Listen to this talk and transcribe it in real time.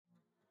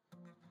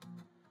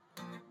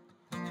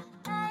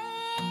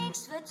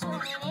Thanks for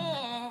tuning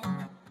in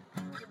to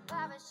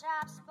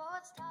Barbershop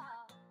Sports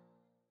Talk.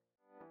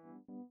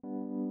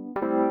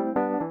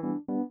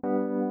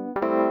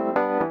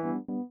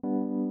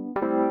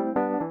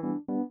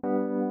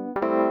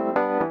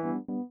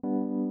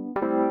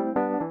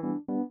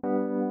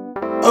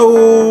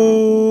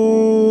 Oh,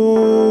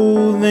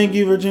 thank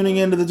you for tuning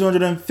in to the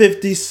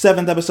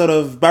 257th episode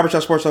of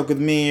Barbershop Sports Talk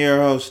with me, your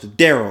host,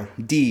 Daryl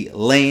D.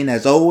 Lane.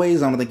 As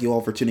always, I want to thank you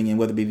all for tuning in,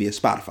 whether it be via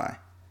Spotify,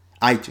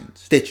 iTunes,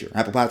 Stitcher,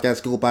 Apple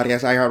Podcasts, Google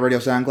Podcasts, iHeartRadio,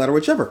 SoundCloud, or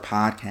whichever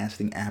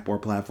podcasting app or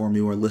platform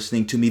you are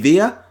listening to me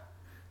via.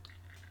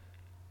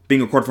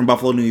 Being recorded from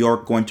Buffalo, New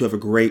York, going to have a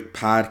great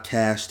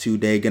podcast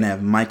today. Going to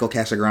have Michael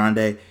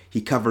Casagrande.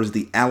 He covers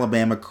the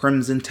Alabama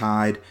Crimson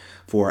Tide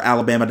for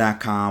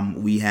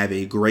Alabama.com. We have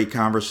a great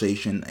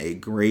conversation, a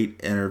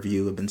great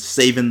interview. I've been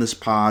saving this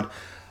pod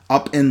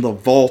up in the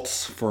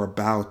vaults for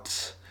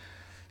about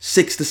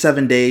 6 to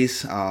 7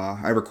 days.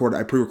 I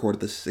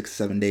pre-recorded this 6 to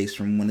 7 days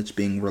from when it's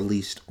being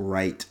released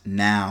right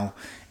now.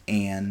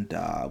 And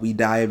we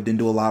dived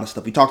into a lot of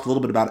stuff. We talked a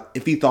little bit about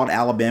if he thought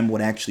Alabama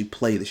would actually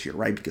play this year,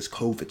 right? Because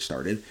COVID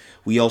started.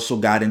 We also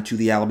got into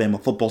the Alabama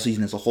football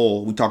season as a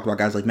whole. We talked about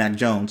guys like Mac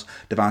Jones,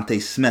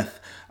 Devontae Smith,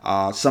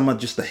 some of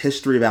just the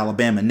history of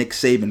Alabama, Nick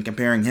Saban,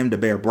 comparing him to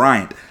Bear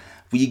Bryant.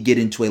 We get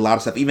into a lot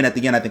of stuff. Even at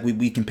the end, I think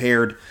we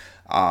compared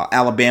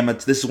Alabama.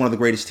 This is one of the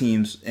greatest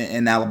teams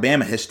in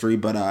Alabama history,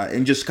 but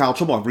in just college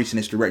football of recent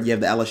history, right? You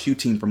have the LSU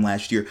team from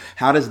last year.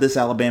 How does this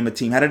Alabama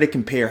team, how did it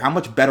compare? How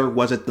much better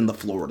was it than the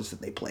Floridas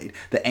that they played,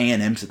 the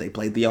A&Ms that they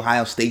played, the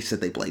Ohio States that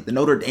they played, the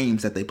Notre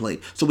Dames that they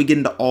played? So we get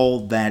into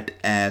all that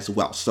as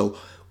well. So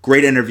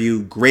great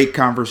interview, great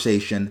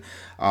conversation,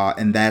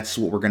 and that's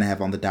what we're going to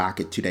have on the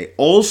docket today.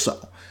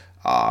 Also,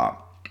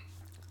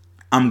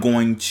 I'm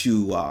going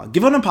to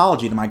give an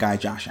apology to my guy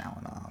Josh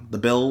Allen. The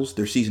Bills,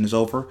 their season is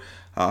over.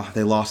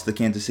 They lost to the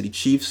Kansas City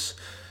Chiefs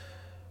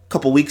a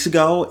couple weeks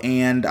ago,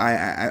 and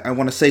I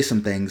want to say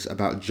some things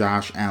about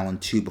Josh Allen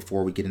too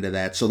before we get into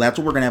that. So that's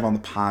what we're going to have on the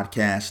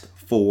podcast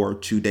for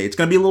today. It's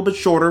going to be a little bit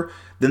shorter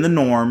than the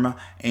norm,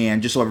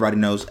 and just so everybody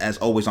knows, as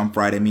always on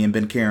Friday, me and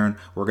Ben Karen,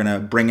 we're going to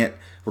bring it.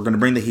 We're going to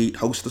bring the heat,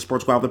 host the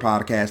Sports Wilder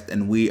podcast,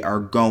 and we are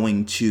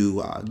going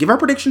to give our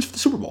predictions for the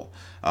Super Bowl,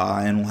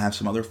 and we'll have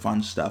some other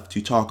fun stuff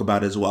to talk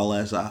about as well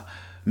as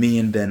me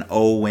and Ben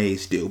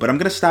always do. But I'm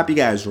going to stop you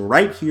guys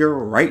right here,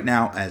 right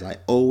now, as I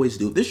always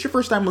do. If this is your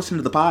first time listening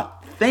to the pod,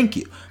 thank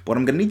you. But what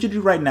I'm going to need you to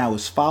do right now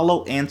is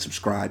follow and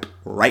subscribe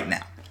right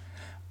now.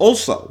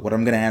 Also, what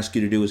I'm going to ask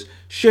you to do is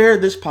share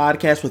this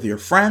podcast with your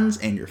friends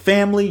and your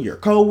family, your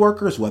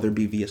coworkers, whether it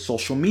be via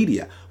social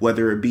media,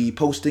 whether it be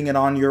posting it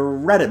on your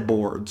Reddit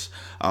boards,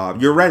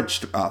 your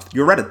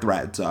Reddit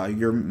threads,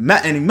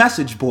 any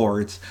message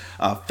boards,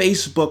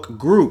 Facebook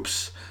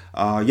groups.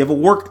 You have a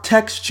work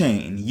text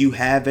chain. You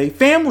have a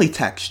family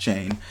text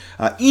chain.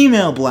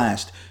 Email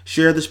blast.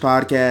 Share this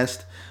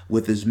podcast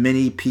with as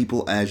many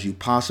people as you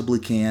possibly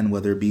can,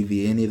 whether it be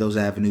via any of those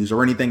avenues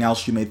or anything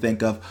else you may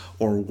think of,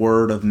 or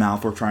word of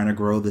mouth. We're trying to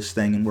grow this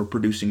thing, and we're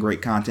producing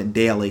great content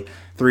daily,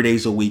 3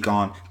 days a week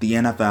on the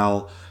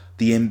NFL,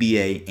 the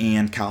NBA,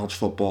 and college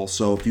football.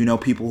 So if you know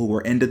people who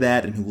are into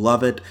that and who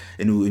love it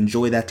and who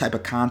enjoy that type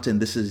of content,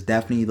 this is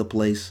definitely the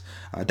place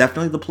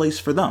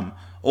for them.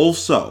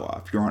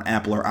 Also, if you're on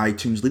Apple or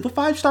iTunes, leave a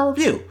 5-star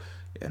review.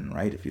 And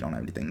right, if you don't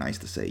have anything nice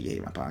to say, you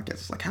hate my podcast.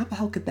 It's like, how the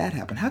hell could that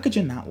happen? How could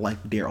you not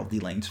like Daryl D.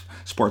 Lane's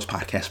sports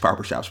podcast,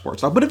 Barbershop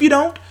Sports Talk? But if you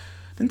don't,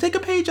 then take a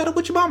page out of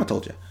what your mama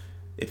told you.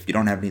 If you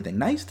don't have anything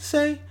nice to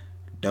say,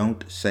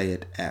 don't say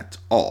it at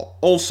all.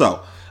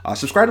 Also,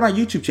 subscribe to my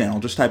YouTube channel.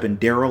 Just type in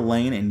Daryl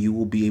Lane and you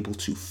will be able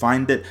to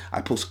find it.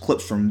 I post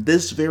clips from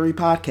this very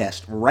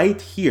podcast right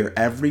here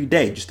every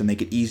day just to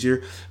make it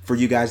easier for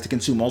you guys to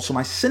consume. Also,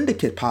 my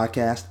Syndicate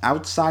podcast,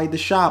 Outside the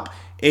Shop,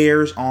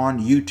 airs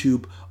on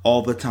YouTube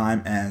all the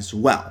time as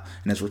well.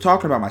 And as we're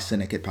talking about my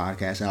Syndicate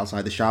podcast,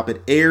 Outside the Shop,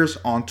 it airs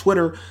on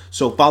Twitter.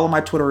 So follow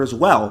my Twitter as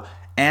well,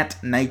 at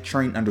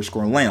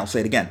 @NightTrain_Lane. I'll say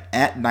it again,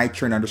 at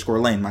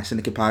 @NightTrain_Lane. My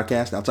Syndicate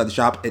podcast, Outside the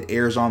Shop, it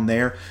airs on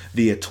there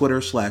via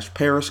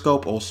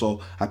Twitter/Periscope. Also,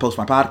 I post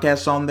my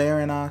podcasts on there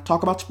and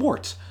talk about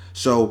sports.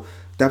 So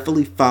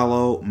definitely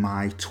follow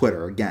my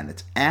Twitter. Again,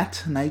 it's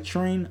at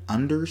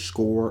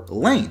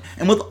 @NightTrain_Lane.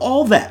 And with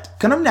all that,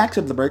 coming up next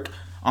after the break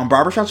on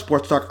Barbershop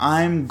Sports Talk,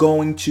 I'm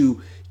going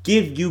to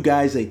give you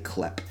guys a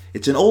clip.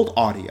 It's an old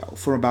audio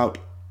from about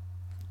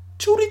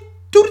 2 to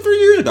 3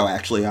 years ago,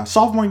 actually,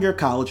 sophomore year of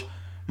college.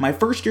 My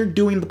first year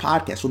doing the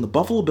podcast when the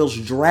Buffalo Bills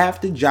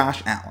drafted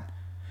Josh Allen.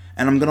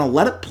 And I'm going to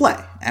let it play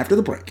after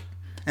the break.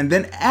 And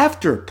then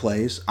after it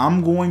plays,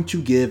 I'm going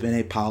to give an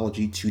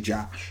apology to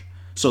Josh.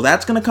 So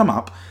that's going to come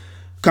up.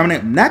 Coming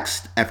up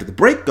next after the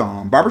break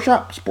on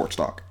Barbershop Sports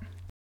Talk.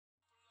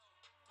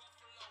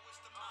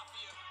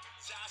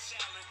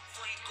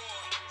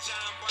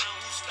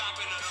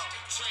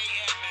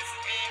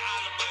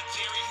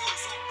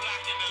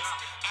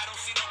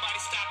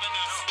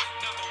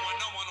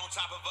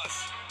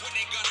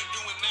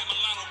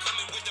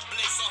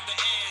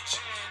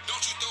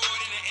 Don't you throw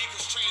it in the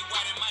Eagles train,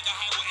 white and Micah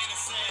High with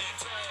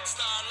innocence.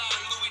 Star a lot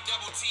of Louis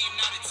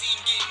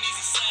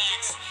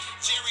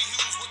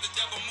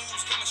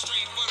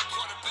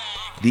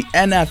The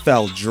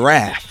NFL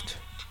draft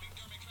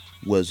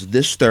was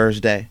this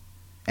Thursday,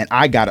 and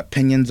I got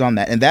opinions on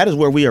that. And that is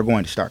where we are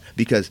going to start,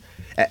 because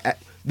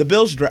the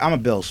Bills draft, I'm a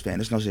Bills fan.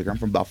 There's no secret. I'm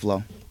from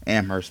Buffalo,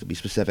 Amherst to be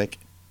specific.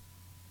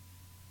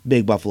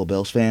 Big Buffalo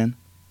Bills fan.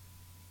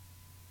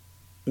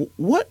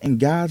 What in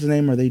God's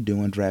name are they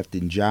doing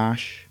drafting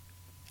Josh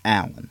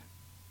Allen?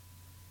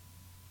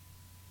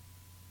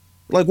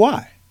 Like,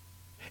 why?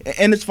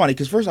 And it's funny,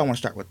 because first I want to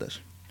start with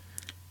this.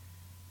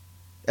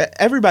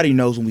 Everybody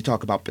knows when we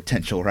talk about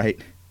potential, right?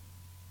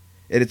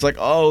 And it's like,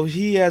 oh,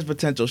 he has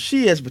potential,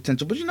 she has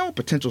potential. But you know what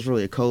potential is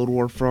really a code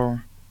word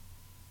for?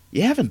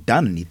 You haven't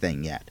done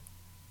anything yet.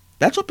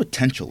 That's what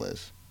potential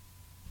is.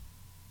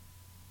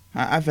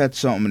 I've had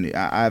so many.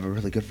 I have a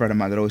really good friend of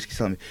mine that always keeps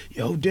telling me,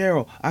 yo,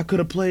 Daryl, I could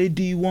have played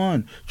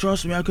D1.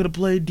 Trust me, I could have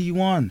played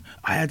D1.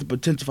 I had the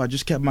potential if I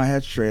just kept my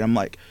head straight. I'm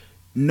like,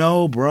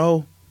 no,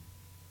 bro.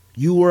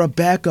 You were a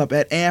backup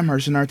at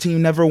Amherst, and our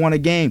team never won a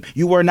game.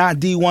 You were not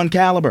D1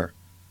 caliber.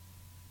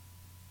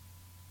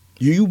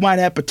 You might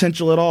have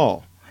potential at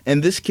all.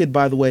 And this kid,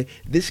 by the way,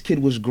 this kid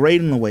was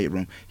great in the weight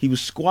room. He was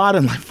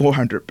squatting like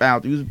 400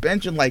 pounds. He was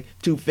benching like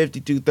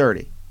 250,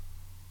 230.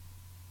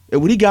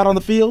 And when he got on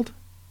the field,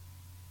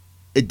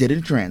 it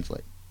didn't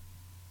translate.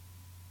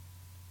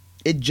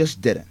 It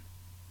just didn't.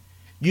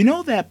 You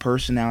know that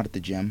person out at the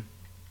gym?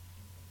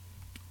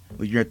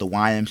 When you're at the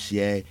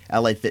YMCA,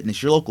 LA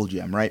Fitness, your local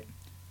gym, right?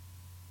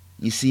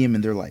 You see him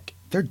and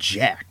they're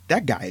jacked.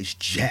 That guy is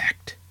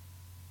jacked.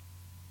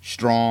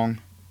 Strong.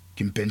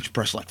 Can bench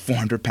press like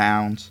 400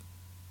 pounds.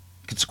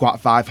 Can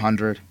squat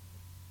 500.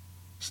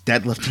 He's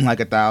deadlifting like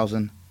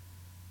 1,000.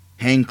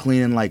 Hang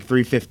cleaning like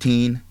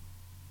 315.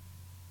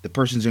 The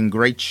person's in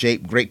great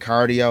shape, great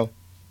cardio.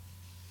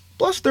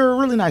 Plus, they're a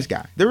really nice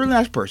guy. They're a really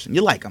nice person.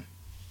 You like them.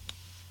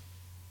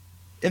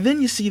 And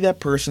then you see that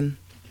person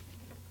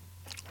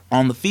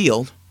on the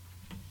field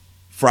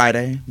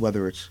Friday,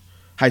 whether it's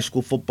high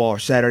school football, or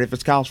Saturday if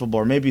it's college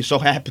football, or maybe it so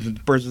happens that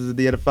the person's in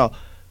the NFL.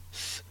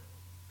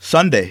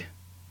 Sunday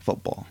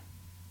football.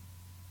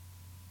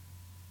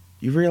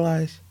 You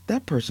realize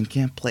that person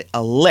can't play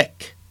a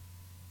lick.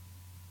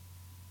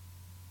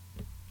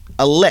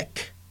 A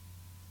lick.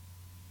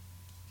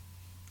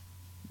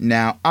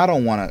 Now, I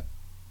don't want to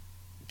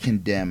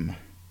condemn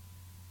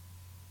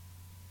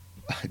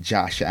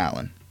Josh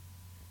Allen.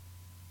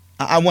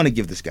 I want to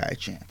give this guy a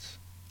chance.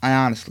 I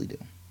honestly do.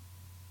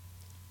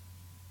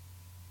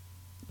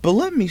 But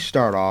let me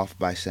start off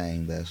by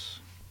saying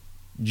this.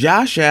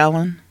 Josh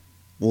Allen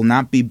will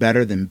not be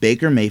better than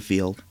Baker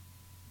Mayfield,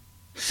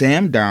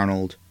 Sam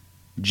Darnold,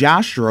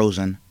 Josh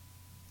Rosen,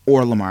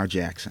 or Lamar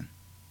Jackson.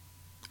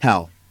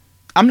 Hell,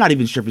 I'm not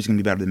even sure if he's going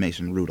to be better than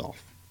Mason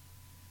Rudolph.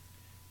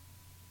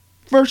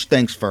 First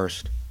things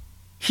first,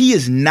 he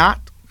is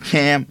not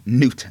Cam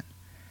Newton.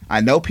 I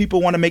know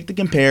people want to make the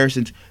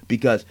comparisons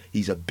because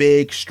he's a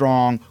big,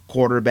 strong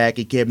quarterback,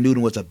 and Cam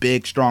Newton was a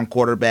big, strong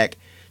quarterback.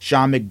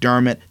 Sean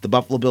McDermott, the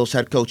Buffalo Bills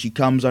head coach, he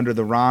comes under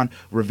the Ron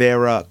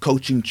Rivera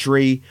coaching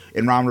tree,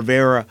 and Ron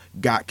Rivera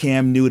got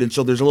Cam Newton,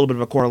 so there's a little bit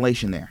of a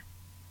correlation there.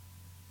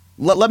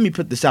 Let me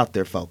put this out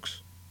there,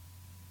 folks.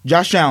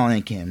 Josh Allen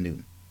ain't Cam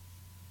Newton.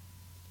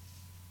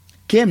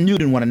 Cam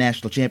Newton won a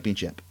national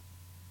championship.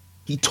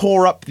 He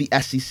tore up the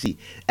SEC.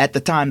 At the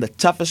time, the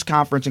toughest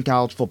conference in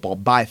college football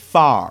by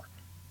far.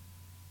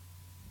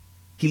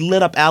 He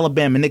lit up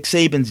Alabama, Nick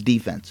Saban's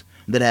defense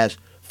that has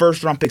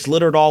first-round picks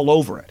littered all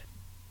over it.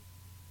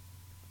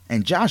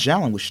 And Josh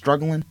Allen was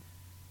struggling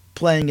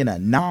playing in a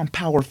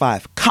non-Power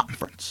 5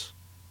 conference.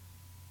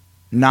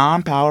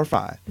 Non-Power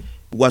 5. It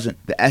wasn't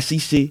the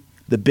SEC,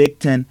 the Big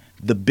 10,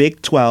 the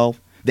Big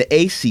 12, the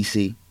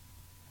ACC,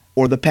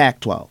 or the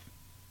Pac-12.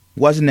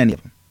 Wasn't any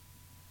of them.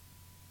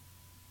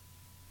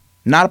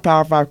 Not a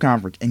Power 5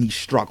 conference, and he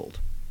struggled.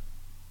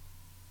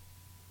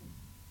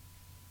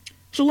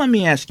 So let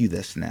me ask you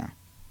this now.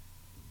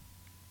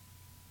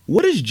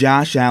 What has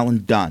Josh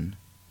Allen done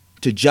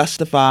to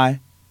justify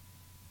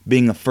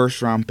being a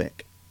first-round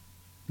pick,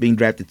 being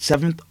drafted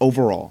 7th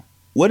overall?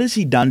 What has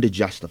he done to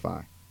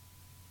justify?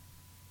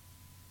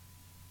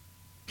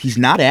 He's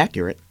not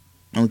accurate.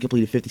 Only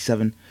completed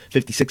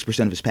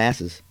 56% of his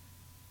passes.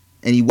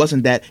 And he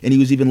wasn't that, and he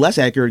was even less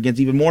accurate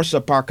against even more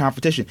subpar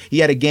competition. He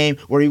had a game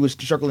where he was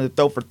struggling to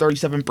throw for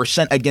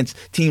 37% against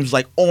teams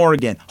like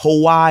Oregon,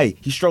 Hawaii.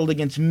 He struggled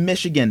against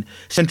Michigan,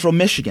 Central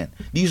Michigan.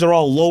 These are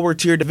all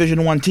lower-tier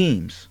Division I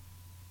teams.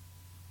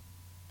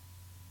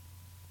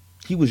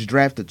 He was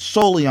drafted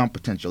solely on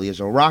potential. He has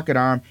a rocket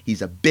arm,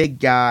 he's a big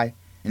guy,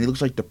 and he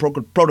looks like the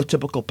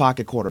prototypical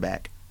pocket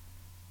quarterback.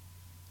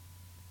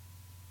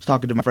 I was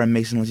talking to my friend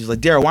Mason once. He's like,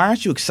 Daryl, why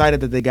aren't you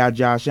excited that they got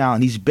Josh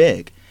Allen? He's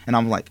big. And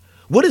I'm like,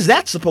 what is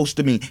that supposed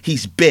to mean?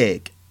 He's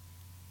big.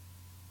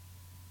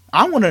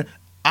 I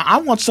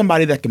want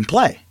somebody that can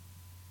play.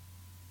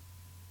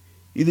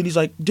 And then he's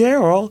like,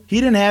 Daryl, he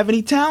didn't have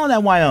any talent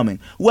at Wyoming.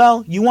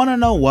 Well, you want to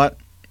know what?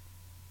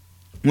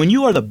 When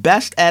you are the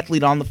best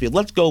athlete on the field,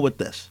 let's go with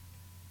this.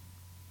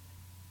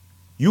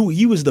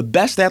 He was the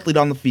best athlete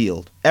on the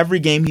field every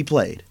game he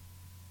played.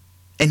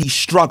 And he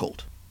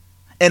struggled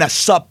in a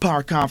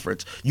subpar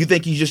conference. You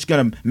think he's just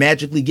going to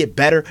magically get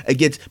better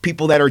against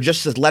people that are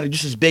just as athletic,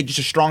 just as big, just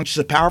as strong, just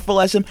as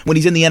powerful as him when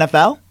he's in the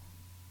NFL?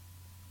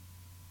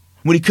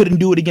 When he couldn't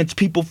do it against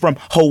people from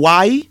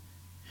Hawaii?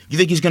 You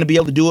think he's going to be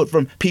able to do it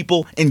from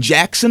people in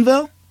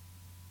Jacksonville?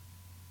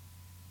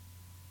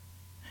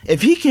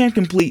 If he can't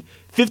complete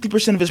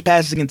 50% of his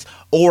passes against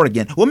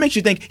Oregon, what makes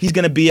you think he's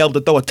going to be able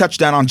to throw a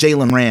touchdown on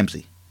Jalen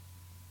Ramsey?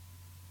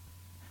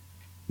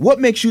 What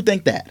makes you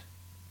think that?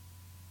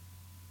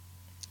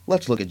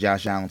 Let's look at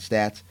Josh Allen's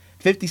stats.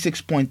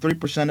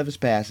 56.3% of his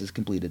passes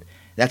completed.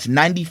 That's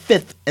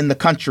 95th in the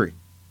country.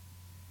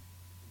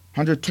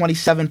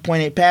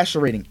 127.8 passer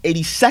rating,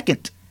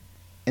 82nd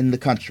in the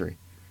country.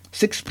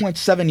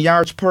 6.7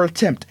 yards per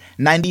attempt,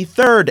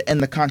 93rd in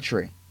the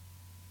country.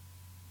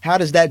 How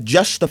does that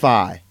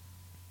justify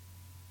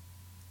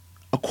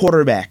a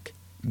quarterback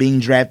being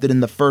drafted in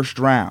the first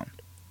round?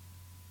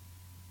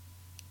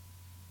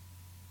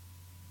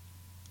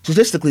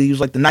 Statistically, he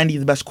was like the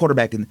 90th best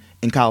quarterback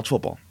in college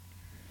football.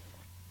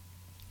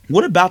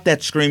 What about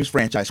that screams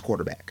franchise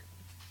quarterback?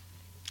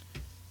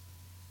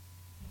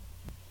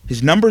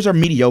 His numbers are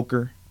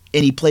mediocre,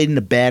 and he played in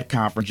a bad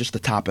conference just to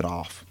top it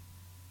off.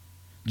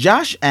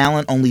 Josh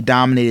Allen only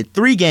dominated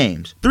 3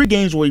 games. 3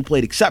 games where he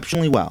played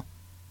exceptionally well.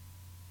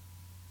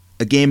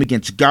 A game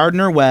against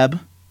Gardner-Webb,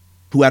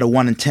 who had a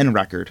 1-10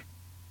 record.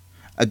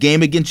 A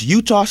game against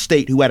Utah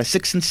State, who had a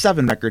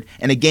 6-7 record.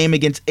 And a game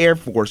against Air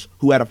Force,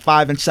 who had a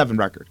 5-7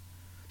 record.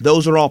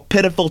 Those are all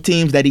pitiful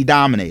teams that he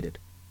dominated.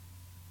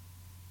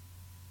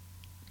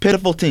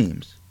 Pitiful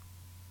teams.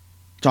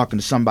 Talking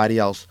to somebody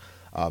else,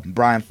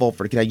 Brian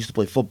Fulford, a kid I used to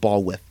play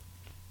football with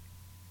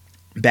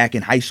back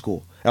in high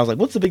school. I was like,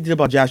 what's the big deal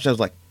about Josh Allen? I was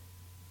like,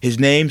 his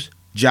name's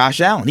Josh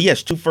Allen. He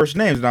has 2 first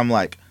names. And I'm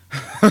like,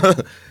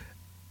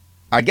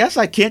 I guess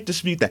I can't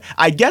dispute that.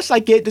 I guess I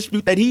can't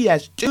dispute that he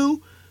has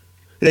 2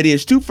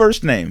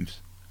 first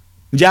names.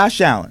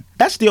 Josh Allen.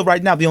 That's still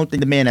right now the only thing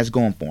the man has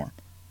going for him.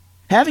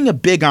 Having a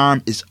big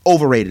arm is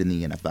overrated in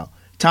the NFL.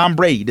 Tom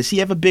Brady, does he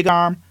have a big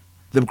arm?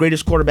 The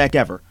greatest quarterback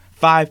ever.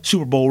 5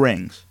 Super Bowl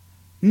rings.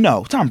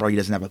 No, Tom Brady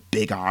doesn't have a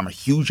big arm, a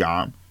huge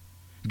arm.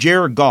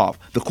 Jared Goff,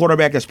 the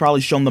quarterback that's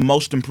probably shown the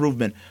most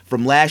improvement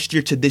from last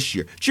year to this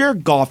year.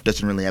 Jared Goff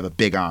doesn't really have a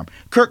big arm.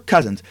 Kirk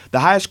Cousins, the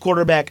highest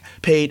quarterback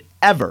paid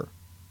ever.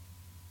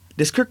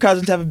 Does Kirk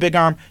Cousins have a big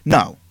arm?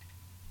 No.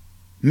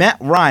 Matt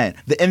Ryan,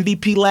 the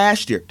MVP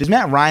last year. Does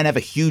Matt Ryan have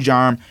a huge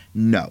arm?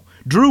 No.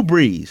 Drew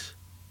Brees,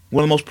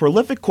 one of the most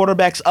prolific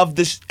quarterbacks of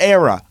this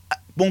era.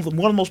 One of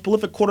the most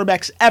prolific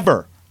quarterbacks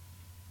ever.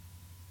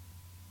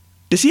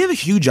 Does he have a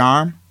huge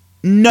arm?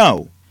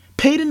 No.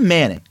 Peyton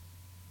Manning,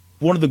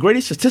 one of the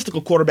greatest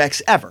statistical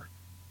quarterbacks ever.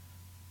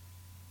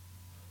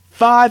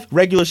 5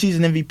 regular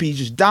season MVPs,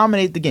 just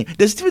dominate the game.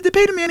 Does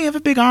Peyton Manning have a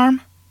big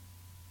arm?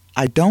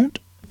 I don't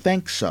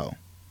think so.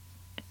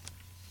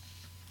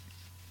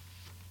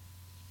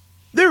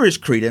 There is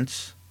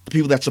credence to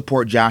people that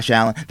support Josh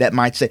Allen that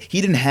might say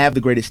he didn't have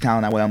the greatest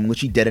talent at Wyoming, which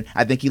he didn't.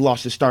 I think he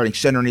lost his starting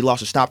center and he lost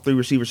his top 3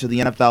 receivers to the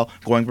NFL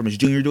going from his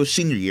junior to his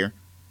senior year.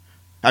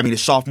 I mean,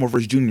 his sophomore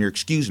versus junior,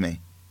 excuse me.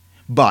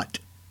 But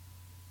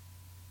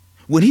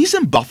when he's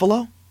in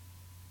Buffalo,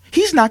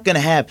 he's not going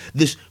to have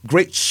this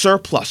great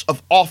surplus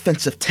of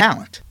offensive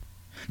talent.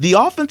 The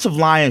offensive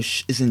line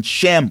is in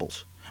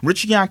shambles.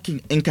 Richie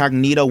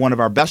Incognito, one of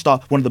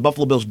the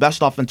Buffalo Bills'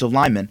 best offensive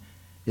linemen,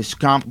 is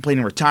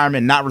contemplating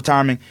retirement, not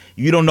retiring.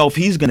 You don't know if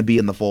he's going to be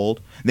in the fold.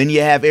 Then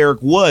you have Eric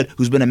Wood,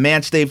 who's been a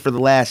mainstay for the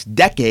last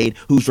decade,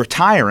 who's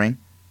retiring.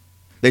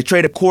 They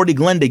traded Cordy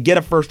Glenn to get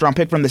a first-round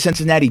pick from the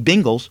Cincinnati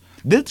Bengals.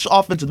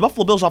 The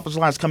Buffalo Bills'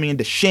 offensive line is coming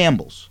into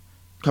shambles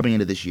coming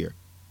into this year.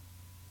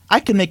 I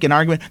can make an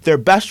argument their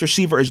best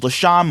receiver is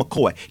LaShawn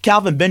McCoy.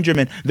 Calvin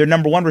Benjamin, their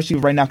number 1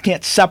 receiver right now,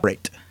 can't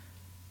separate.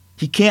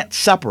 He can't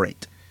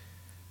separate.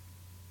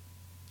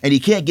 And he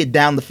can't get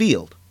down the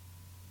field.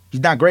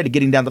 He's not great at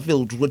getting down the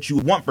field, which is what you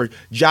would want for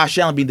Josh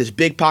Allen being this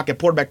big pocket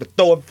quarterback to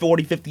throw it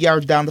 40, 50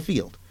 yards down the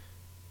field.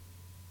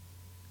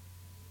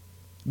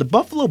 The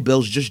Buffalo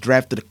Bills just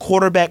drafted a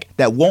quarterback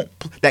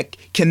that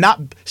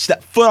cannot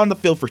step foot on the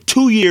field for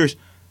 2 years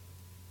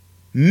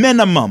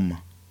minimum.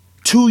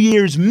 2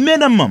 years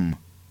minimum.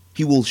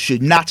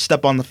 Should not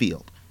step on the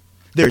field.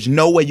 There's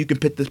no way you can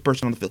put this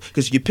person on the field.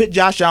 Because if you put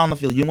Josh Allen on the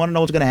field, you want to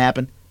know what's going to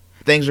happen.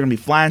 Things are going to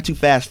be flying too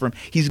fast for him.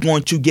 He's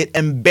going to get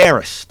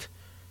embarrassed.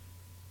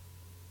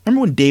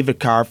 Remember when David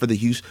Carr for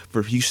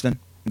Houston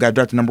got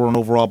drafted number 1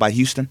 overall by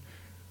Houston?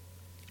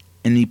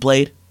 And he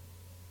played?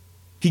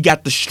 He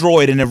got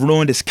destroyed and it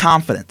ruined his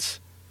confidence.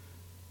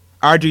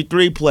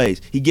 RG3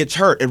 plays. He gets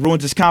hurt. It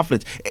ruins his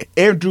confidence.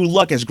 Andrew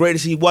Luck, as great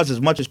as he was,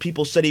 as much as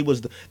people said he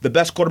was the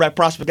best quarterback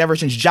prospect ever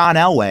since John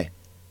Elway.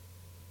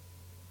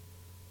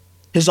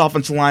 His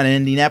offensive line in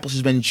Indianapolis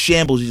has been in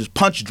shambles. He's just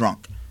punch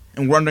drunk.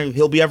 And wondering if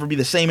he'll ever be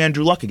the same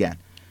Andrew Luck again.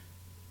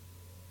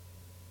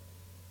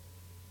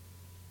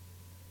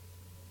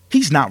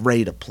 He's not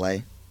ready to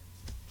play.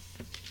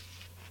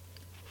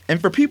 And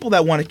for people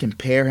that want to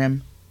compare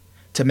him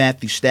to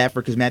Matthew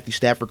Stafford, because Matthew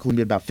Stafford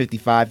completed about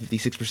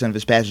 56% of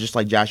his passes, just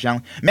like Josh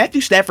Allen. Matthew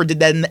Stafford did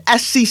that in the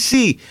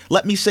SEC.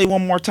 Let me say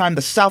one more time,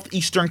 the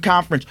Southeastern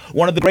Conference,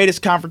 one of the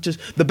greatest conferences,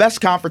 the best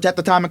conference at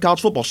the time in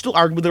college football, still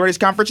arguably the greatest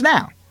conference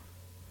now.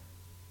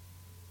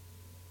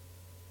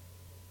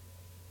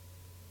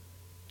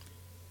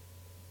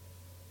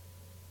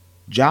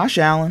 Josh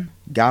Allen,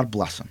 God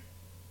bless him.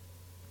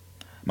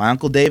 My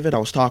Uncle David, I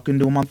was talking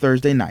to him on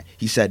Thursday night.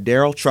 He said,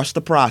 Daryl, trust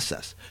the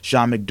process.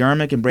 Sean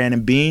McDermott and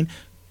Brandon Beane,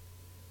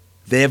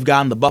 they have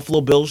gotten the Buffalo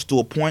Bills to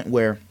a point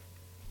where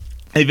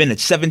they've been at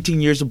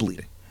 17 years of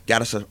bleeding.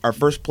 Got us our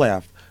first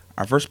playoff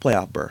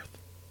berth.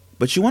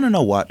 But you want to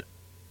know what?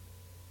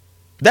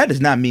 That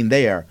does not mean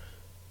they are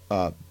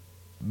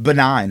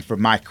benign for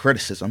my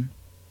criticism.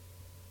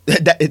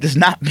 It does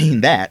not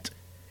mean that.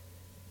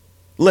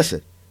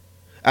 Listen,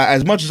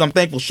 as much as I'm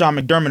thankful Sean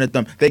McDermott at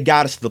them, they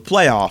got us to the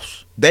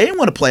playoffs. They didn't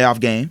win a playoff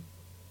game.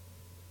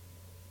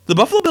 The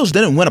Buffalo Bills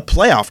didn't win a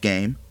playoff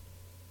game.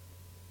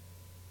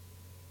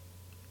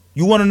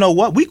 You want to know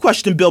what? We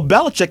questioned Bill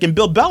Belichick, and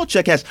Bill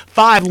Belichick has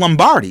 5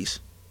 Lombardis.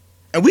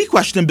 And we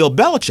questioned Bill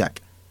Belichick.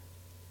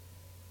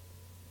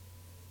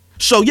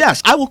 So,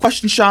 yes, I will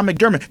question Sean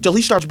McDermott until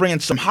he starts bringing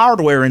some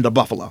hardware into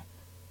Buffalo.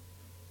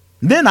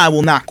 Then I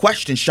will not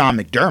question Sean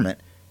McDermott.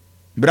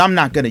 But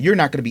you're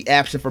not going to be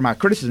absent from my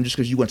criticism just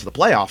because you went to the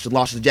playoffs and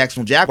lost to the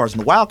Jacksonville Jaguars in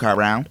the wild card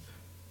round.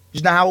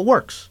 It's not how it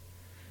works.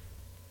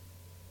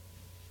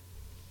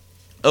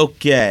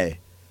 Okay.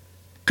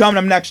 Coming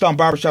up next on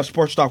Barbershop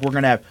Sports Talk, we're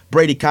going to have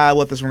Brady Kyle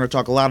with us. We're going to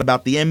talk a lot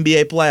about the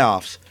NBA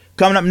playoffs.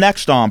 Coming up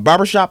next on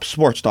Barbershop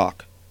Sports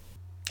Talk.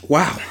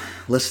 Wow.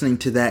 Listening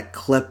to that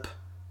clip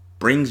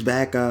brings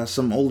back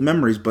some old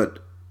memories, but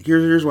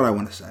here's what I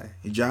want to say.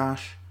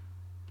 Josh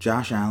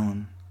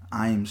Allen,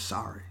 I am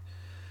sorry.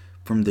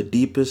 From the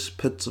deepest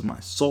pits of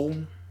my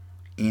soul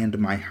and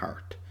my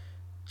heart.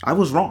 I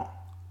was wrong.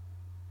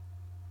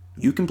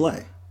 You can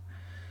play.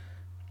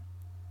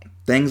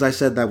 Things I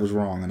said that was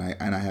wrong, and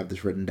I have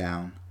this written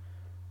down.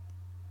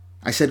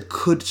 I said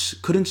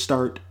couldn't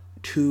start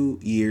 2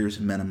 years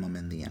minimum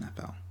in the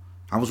NFL.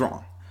 I was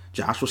wrong.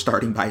 Josh was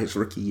starting by his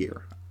rookie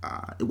year.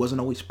 It wasn't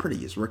always pretty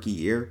his rookie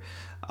year.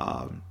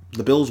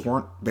 The Bills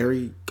weren't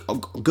very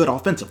good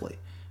offensively.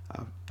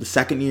 The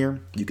second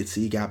year, you could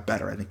see he got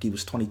better. I think he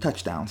was 20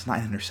 touchdowns,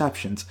 9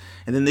 interceptions.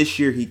 And then this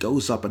year, he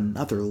goes up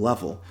another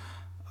level.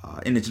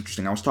 And it's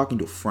interesting. I was talking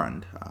to a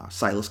friend,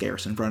 Silas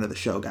Garrison, friend of the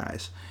show,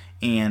 guys.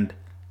 And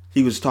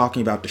he was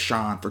talking about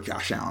Deshaun for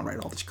Josh Allen, right?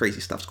 All this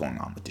crazy stuff's going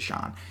on with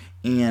Deshaun.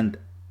 And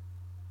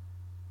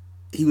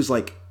he was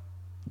like,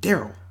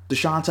 Daryl,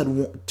 Deshaun's had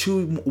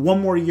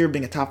one more year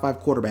being a top 5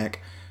 quarterback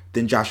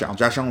than Josh Allen.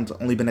 Josh Allen's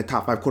only been a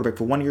top 5 quarterback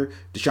for 1 year.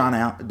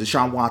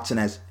 Deshaun Watson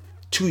has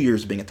 2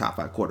 years of being a top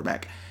 5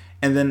 quarterback.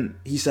 And then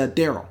he said,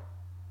 Daryl,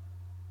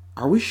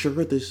 are we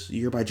sure this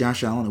year by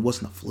Josh Allen, it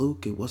wasn't a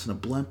fluke, it wasn't a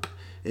blimp,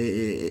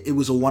 it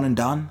was a one and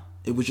done,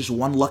 it was just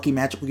one lucky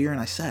magical year?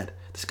 And I said,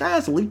 this guy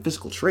has elite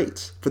physical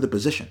traits for the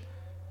position.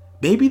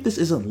 Maybe this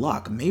isn't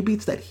luck, maybe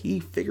it's that he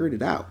figured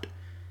it out.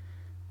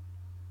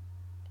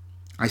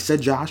 I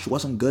said Josh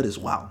wasn't good as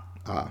well,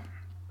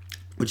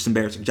 which is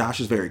embarrassing. Josh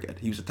is very good.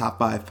 He was a top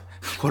 5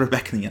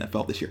 quarterback in the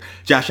NFL this year.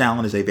 Josh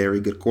Allen is a very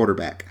good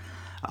quarterback.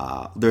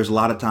 There's a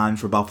lot of times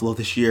for Buffalo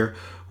this year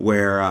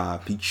where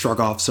he'd shrug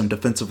off some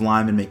defensive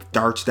linemen, make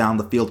darts down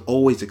the field,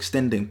 always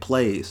extending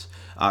plays.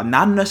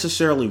 Not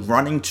necessarily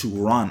running to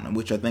run,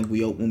 which I think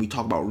when we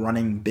talk about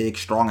running big,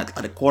 strong,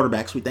 athletic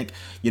quarterbacks, we think,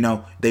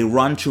 they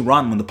run to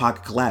run when the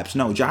pocket collapses.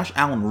 No, Josh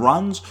Allen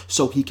runs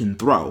so he can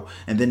throw.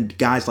 And then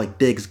guys like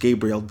Diggs,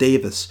 Gabriel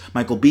Davis,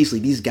 Michael Beasley,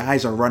 these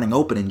guys are running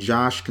open, and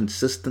Josh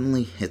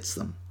consistently hits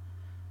them.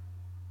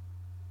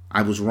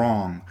 I was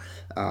wrong.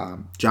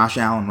 Josh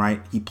Allen,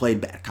 right? He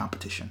played bad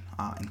competition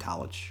in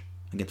college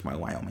against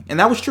Wyoming. And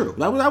that was true.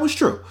 That was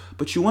true.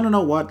 But you want to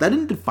know what? That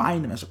didn't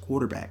define him as a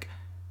quarterback.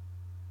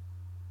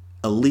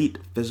 Elite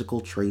physical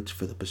traits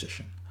for the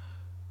position.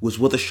 Was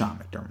with a Sean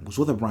McDermott. Was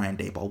with a Brian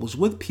Daboll. Was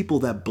with people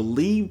that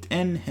believed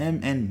in him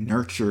and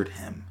nurtured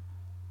him.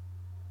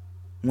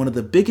 One of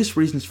the biggest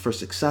reasons for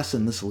success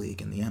in this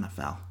league, in the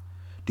NFL.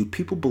 Do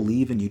people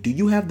believe in you? Do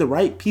you have the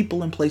right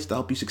people in place to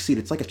help you succeed?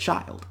 It's like a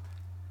child.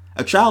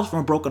 A child from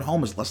a broken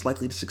home is less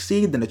likely to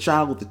succeed than a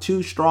child with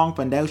a strong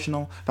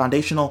foundational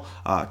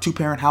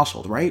two-parent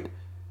household, right?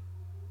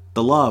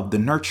 The love, the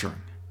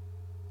nurturing.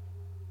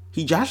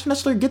 Josh didn't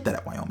necessarily get that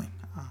at Wyoming.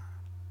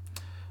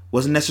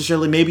 Wasn't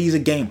necessarily, maybe he's a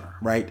gamer,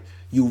 right?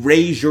 You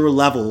raise your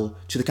level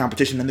to the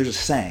competition, and there's a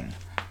saying.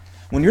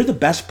 When you're the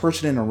best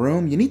person in a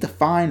room, you need to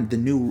find a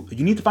new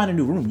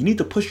room. You need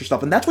to push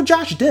yourself, and that's what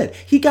Josh did.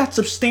 He got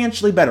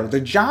substantially better.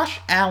 The Josh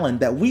Allen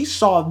that we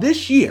saw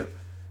this year,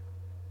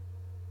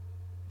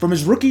 from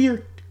his rookie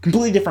year,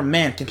 completely different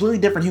man, completely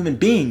different human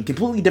being,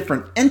 completely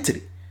different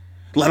entity.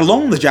 Let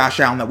alone the Josh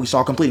Allen that we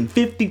saw completing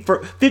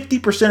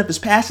 50% of his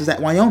passes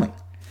at Wyoming.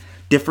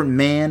 Different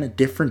man,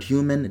 different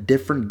human,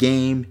 different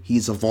game.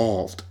 He's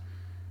evolved.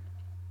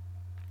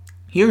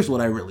 Here's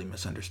what I really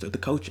misunderstood. The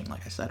coaching,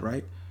 like I said,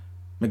 right?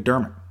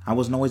 McDermott. I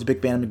wasn't always a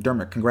big fan of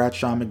McDermott. Congrats,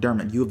 Sean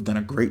McDermott. You have done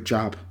a great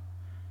job.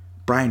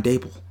 Brian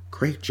Dable,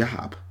 great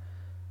job.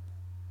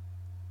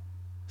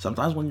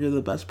 Sometimes when you're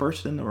the best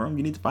person in the room,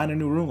 you need to find a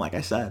new room, like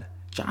I said.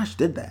 Josh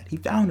did that. He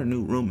found a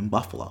new room in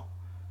Buffalo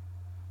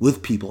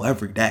with people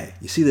every day.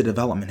 You see the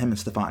development him and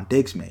Stephon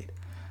Diggs made.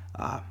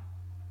 Uh,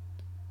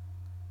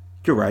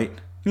 you're right.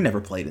 He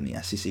never played in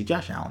the SEC.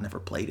 Josh Allen never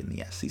played in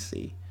the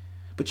SEC.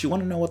 But you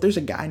want to know what? There's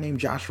a guy named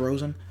Josh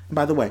Rosen. And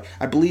by the way,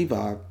 I believe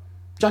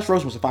Josh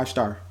Rosen was a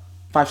five-star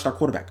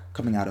quarterback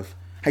coming out of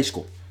high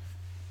school.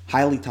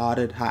 Highly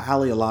touted,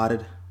 highly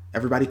allotted.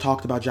 Everybody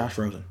talked about Josh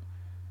Rosen.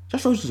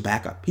 Josh Rosen's a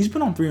backup. He's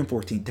been on 3 and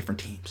 14 different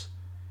teams.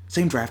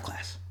 Same draft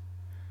class.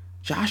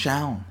 Josh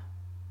Allen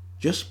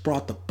just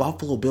brought the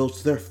Buffalo Bills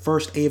to their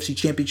first AFC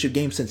Championship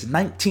game since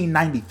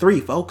 1993,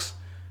 folks.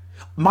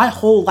 My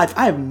whole life,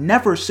 I have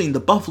never seen the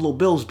Buffalo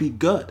Bills be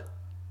good.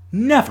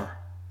 Never.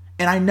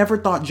 And I never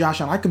thought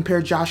Josh Allen. I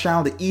compared Josh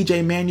Allen to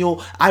E.J.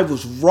 Manuel. I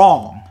was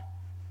wrong.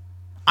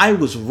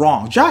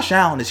 Josh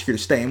Allen is here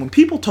to stay. And when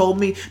people told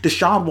me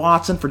Deshaun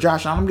Watson for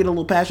Josh Allen, I'm getting a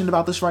little passionate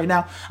about this right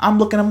now. I'm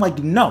looking, I'm like,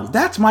 no,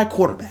 that's my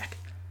quarterback.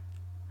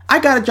 I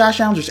got a Josh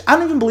Allen jersey. I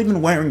don't even believe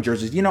in wearing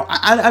jerseys.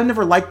 I've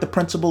never liked the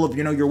principle of,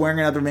 you're wearing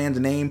another man's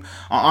name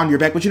on your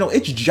back. But,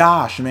 it's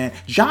Josh, man.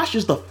 Josh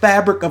is the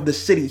fabric of the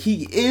city.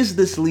 He is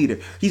this leader.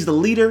 He's the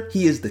leader.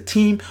 He is the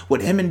team.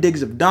 What him and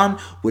Diggs have done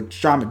with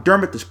Sean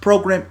McDermott, this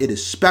program, it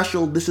is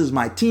special. This is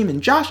my team.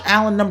 And Josh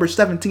Allen, number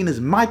 17, is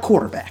my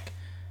quarterback.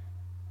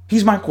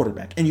 He's my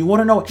quarterback. And you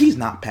want to know, he's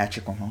not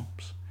Patrick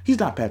Mahomes. He's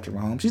not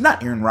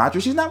Aaron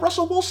Rodgers. He's not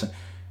Russell Wilson.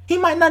 He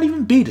might not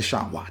even be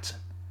Deshaun Watson.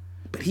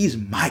 But he's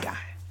my guy.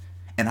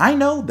 And I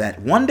know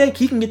that one day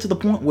he can get to the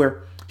point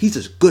where he's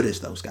as good as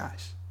those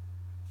guys.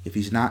 If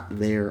he's not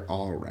there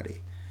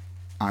already.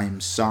 I'm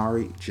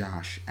sorry,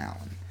 Josh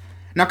Allen.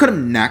 Now,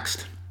 coming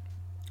next,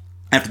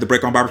 after the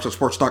break on Barbershop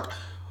Sports Talk,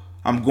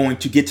 I'm going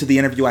to get to the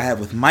interview I have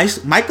with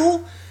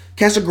Michael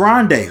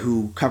Casagrande,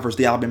 who covers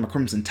the Alabama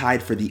Crimson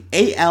Tide for the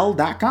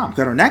AL.com.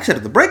 Got our next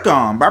after the break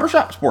on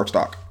Barbershop Sports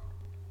Talk.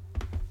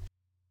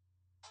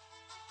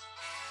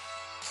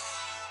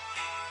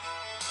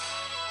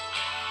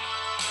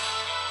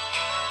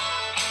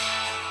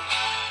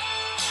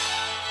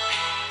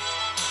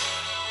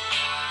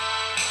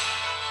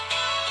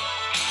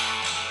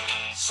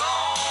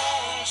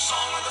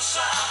 Song of the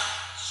South,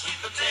 sweet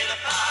potato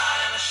pie,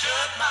 and I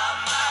shut my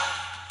mouth.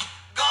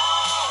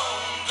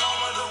 Gone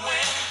with the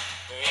wind.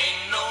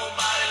 Ain't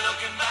nobody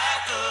looking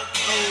back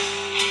again.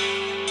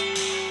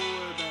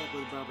 We're back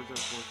with Barbershop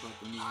Sports Talk,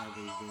 and we have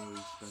a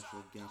very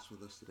special guest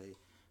with us today,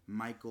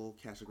 Michael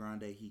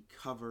Casagrande. He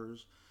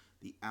covers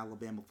the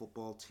Alabama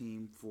football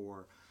team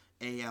for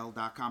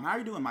AL.com. How are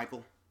you doing,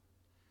 Michael?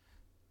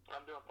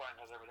 I'm doing fine.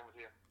 How's everything with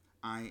you?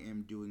 I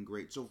am doing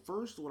great. So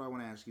first, what I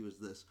want to ask you is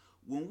this.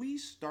 When we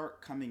start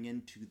coming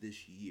into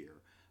this year,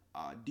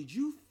 did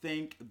you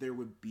think there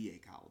would be a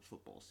college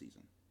football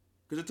season?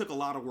 Because it took a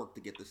lot of work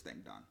to get this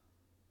thing done.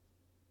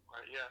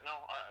 Right, yeah, no,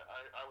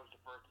 I was the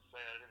first to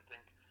say I didn't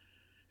think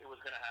it was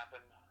going to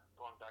happen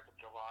going back to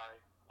July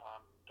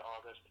to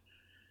August.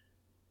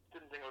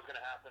 Didn't think it was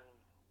going to happen.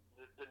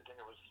 Didn't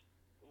think it was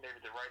maybe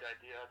the right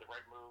idea, the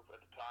right move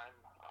at the time.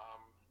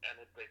 And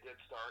if they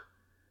did start,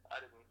 I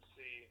didn't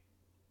see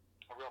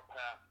a real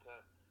path to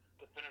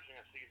finishing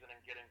a season and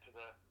getting to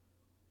the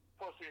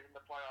postseason,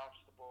 the playoffs,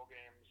 the bowl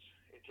games.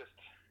 It just,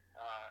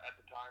 at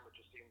the time, it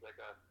just seemed like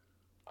a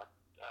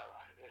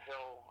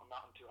hill, a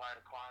mountain too high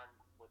to climb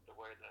with the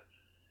way the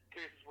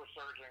cases were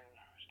surging,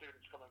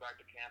 students coming back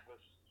to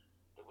campus,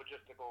 the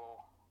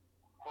logistical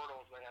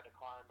hurdles they had to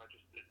climb.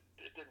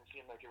 It didn't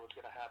seem like it was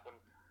going to happen.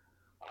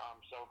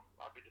 So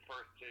I'll be the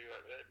first to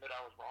admit I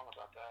was wrong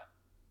about that.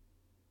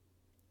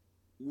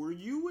 Were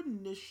you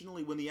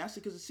initially, when the SEC,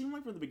 because it seemed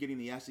like from the beginning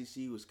the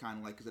SEC was kind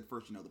of like, because at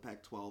first, the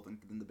Pac-12 and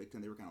then the Big Ten,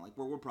 they were kind of like,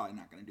 we're probably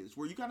not going to do this.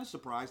 Were you kind of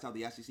surprised how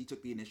the SEC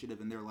took the initiative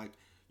and they're like,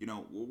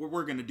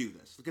 we're going to do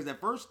this? Because at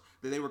first,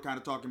 they were kind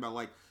of talking about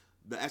like,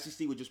 the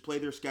SEC would just play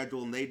their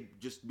schedule and they'd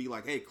just be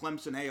like, hey,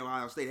 Clemson, hey,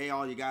 Ohio State, hey,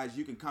 all you guys,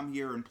 you can come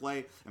here and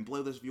play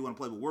this if you want to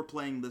play, but we're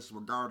playing this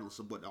regardless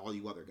of what all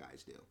you other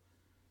guys do.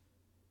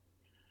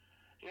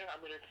 Yeah, I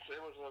mean, it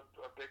was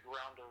a big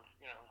round of,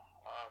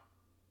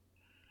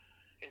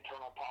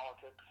 internal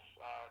politics,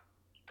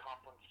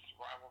 conference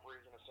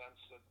rivalries in a sense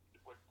that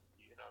with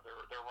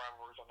their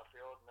rivalries on the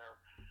field, and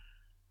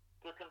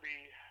there can be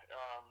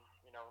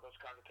those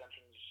kinds of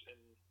tensions in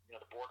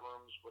the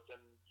boardrooms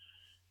within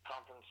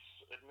conference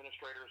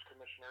administrators,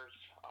 commissioners,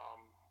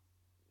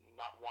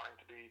 not wanting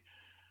to be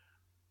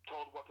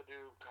told what to do,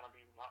 kind of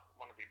not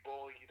want to be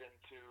bullied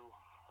into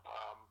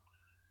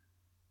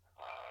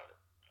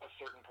a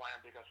certain plan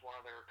because one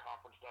of their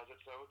conference does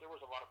it. So there was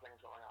a lot of things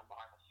going on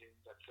behind the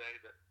scenes that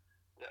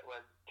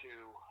led to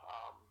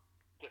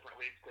different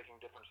leagues taking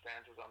different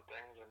stances on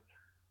things. And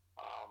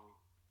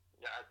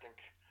I think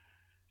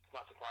it's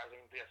not surprising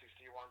the SEC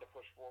wanted to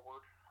push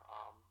forward.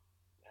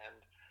 And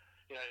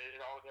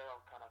it all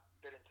kind of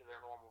fit into their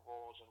normal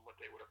roles and what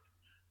they would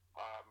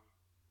have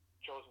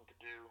chosen to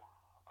do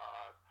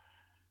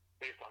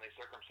based on these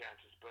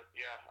circumstances. But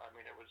yeah, I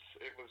mean, it was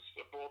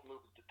a bold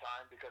move at the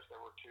time because there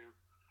were two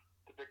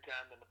the Big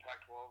Ten and the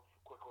Pac-12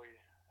 quickly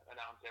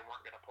announced they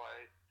weren't going to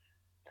play,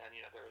 and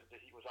the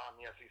heat was on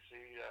the SEC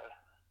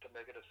to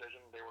make a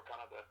decision. They were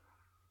kind of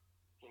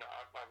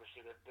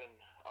obviously they've been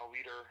a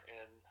leader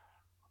in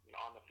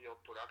on the field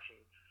production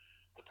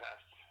the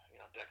past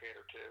decade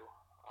or two.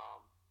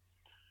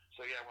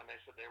 So yeah, when they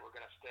said they were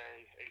going to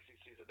stay,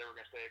 ACC said they were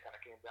going to stay. It kind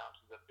of came down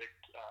to the Big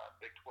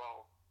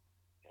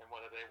 12 and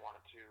whether they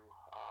wanted to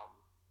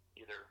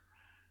either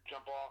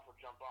jump off or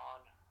jump on,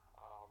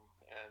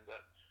 and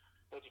that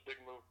was a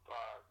big move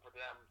for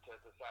them to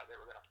decide they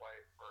were going to play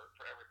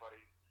for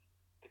everybody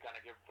to kind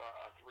of give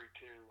a 3-2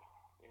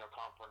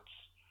 conference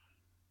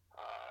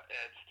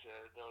edge to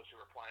those who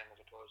were playing as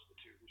opposed to the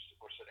two who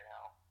were sitting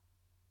out.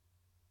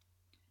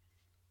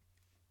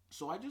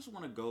 So I just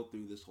want to go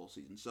through this whole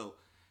season. So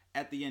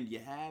at the end, you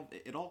have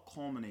it all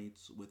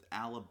culminates with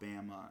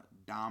Alabama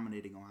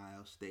dominating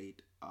Ohio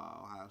State.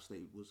 Ohio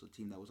State was a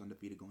team that was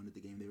undefeated going into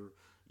the game.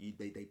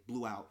 They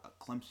blew out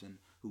Clemson,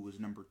 who was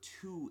number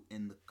 2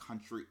 in the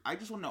country. I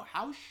just want to know,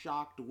 how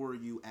shocked were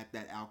you at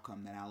that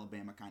outcome that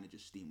Alabama kind of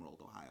just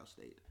steamrolled Ohio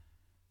State?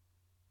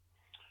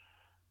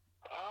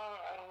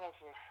 I don't know if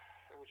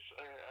it was.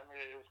 I mean,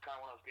 it was kind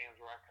of one of those games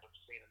where I could have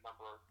seen a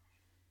number of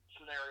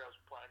scenarios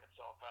playing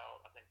itself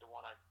out. I think the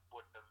one I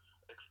wouldn't have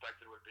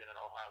expected would be an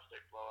Ohio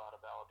State blowout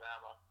of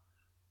Alabama.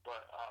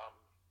 But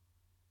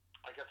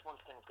I guess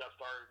once things got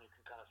started and you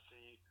can kind of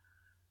see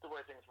the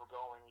way things were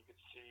going, you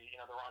could see,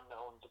 there were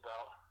unknowns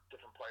about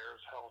different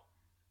players' health.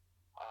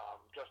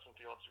 Justin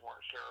Fields, you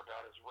weren't sure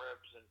about his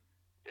ribs, and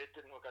it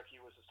didn't look like he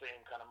was the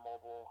same kind of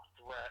mobile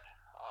threat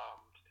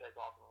to take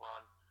off and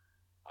run.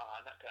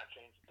 And that kind of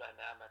changed the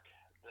dynamic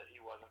that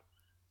he wasn't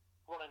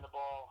running the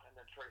ball, and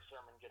then Trey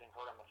Sermon getting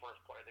hurt on the first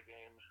play of the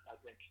game. I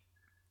think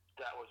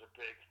that was a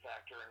big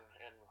factor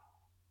in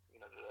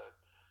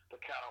the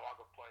catalog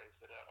of plays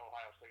that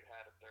Ohio State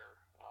had at their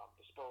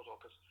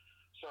disposal, because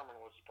Sermon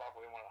was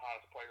probably one of the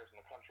hottest players in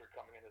the country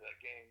coming into that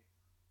game,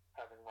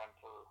 having run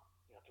for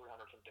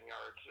 300-something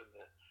yards in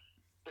the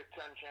Big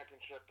Ten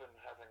championship and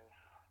having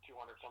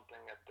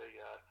 200-something at the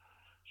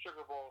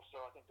Sugar Bowl. So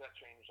I think that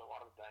changed a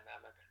lot of the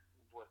dynamic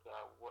with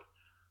what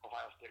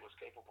Ohio State was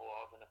capable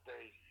of. And if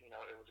they,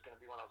 it was going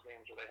to be one of those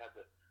games where they had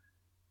to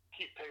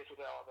keep pace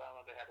with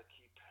Alabama, they had to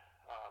keep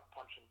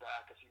punching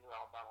back, because you knew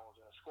Alabama was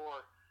going to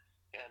score.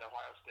 And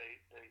Ohio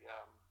State, it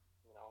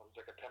was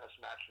like a tennis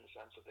match in the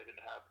sense that they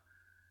didn't have,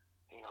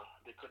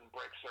 they couldn't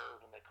break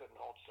serve and they couldn't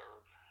hold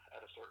serve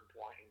at a certain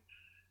point. And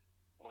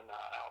when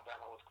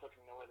Alabama was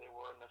clicking the way they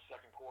were in the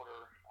second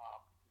quarter,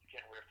 you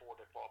can't really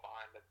afford to fall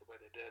behind the way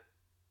they did.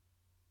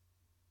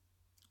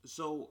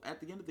 So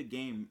at the end of the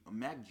game,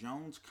 Mac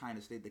Jones kind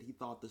of stated that he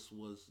thought this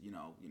was,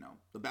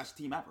 the best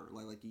team ever.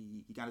 Like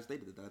he kind of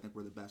stated that I think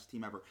we're the best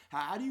team ever.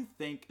 How do you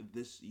think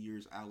this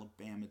year's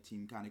Alabama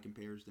team kind of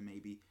compares to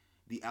maybe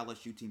the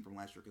LSU team from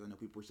last year? Because I know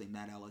people were saying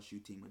that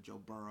LSU team with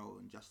Joe Burrow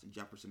and Justin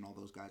Jefferson, all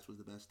those guys,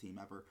 was the best team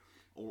ever.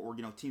 Or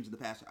teams in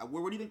the past.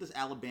 Where do you think this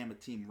Alabama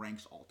team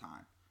ranks all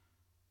time?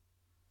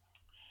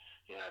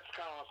 Yeah, it's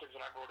kind of one of those things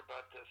that I wrote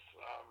about this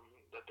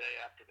the day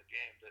after the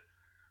game, that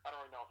I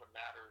don't really know if it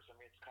matters. I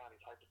mean, it's kind of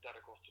these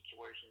hypothetical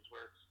situations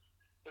where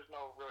there's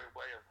no really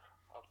way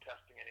of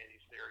testing any of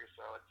these theories,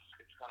 so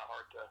it's kind of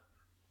hard to,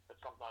 it's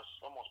sometimes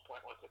almost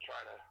pointless to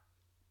try to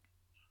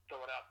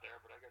throw it out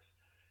there, but I guess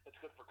it's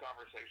good for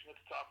conversation.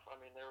 It's tough. I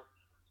mean, they're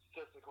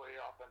statistically,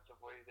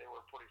 offensively, they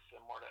were pretty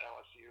similar to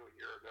LSU a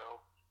year ago.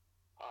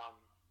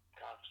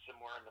 Kind of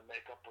similar in the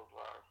makeup of,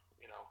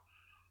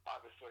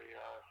 obviously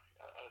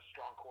a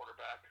strong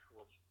quarterback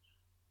with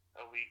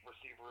elite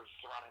receivers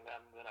surrounding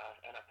them than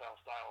an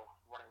NFL-style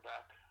running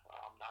back,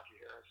 Najee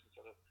Harris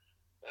instead of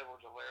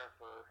Edwards-Helaire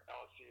for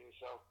LSU.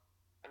 So,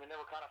 I mean, they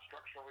were kind of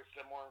structurally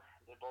similar.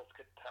 They both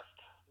could test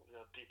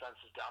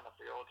defenses down the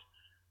field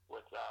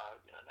with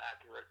an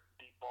accurate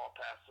deep ball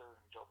passer,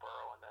 Joe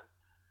Burrow, and then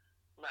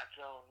Mac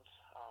Jones.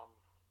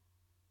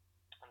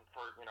 And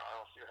for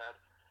LSU had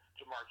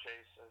Jamar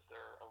Chase as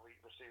their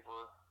elite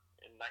receiver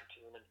in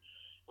 19, and it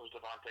was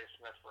Devontae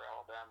Smith for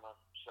Alabama.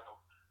 So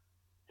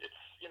it's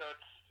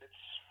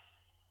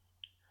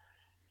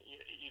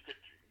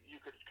you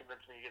could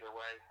convince me either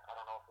way. I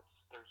don't know if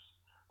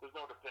there's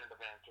no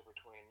definitive answer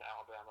between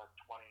Alabama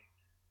 20,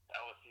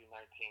 LSU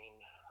 19.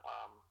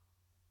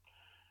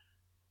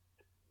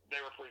 They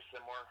were pretty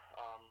similar,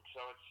 so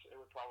it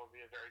would probably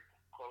be a very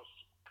close,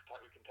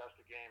 tightly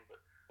contested game.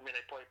 But I mean,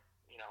 they played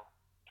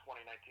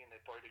 2019.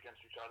 They played against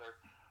each other,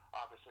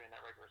 obviously in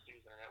that regular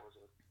season, and it was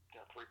a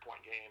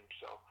 3-point game.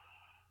 So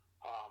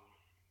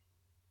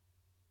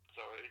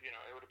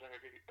it would have been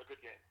a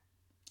good game.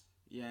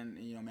 Yeah, and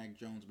Mac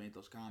Jones made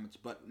those comments,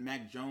 but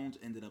Mac Jones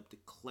ended up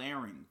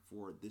declaring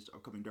for this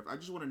upcoming draft. I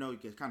just want to know,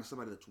 as kind of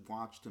somebody that's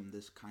watched him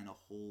this kind of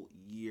whole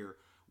year,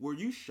 were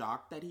you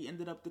shocked that he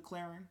ended up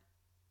declaring?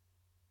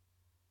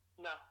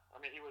 No, I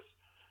mean, he was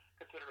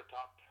considered a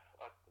top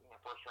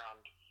first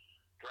round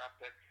draft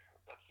pick.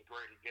 That's the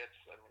grade he gets.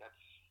 I mean,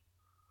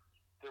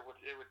 it would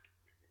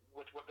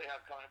with what they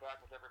have coming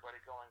back, with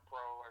everybody going pro,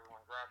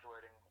 everyone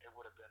graduating, it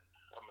would have been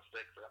a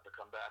mistake for him to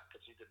come back,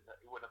 because he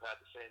wouldn't have had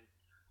the same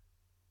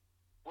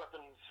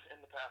weapons in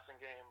the passing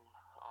game.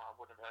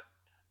 Wouldn't have had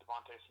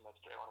Devontae Smith,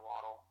 Jalen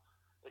Waddle,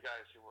 the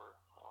guys who were,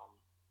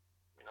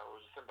 it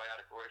was a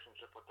symbiotic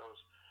relationship with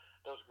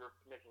those groups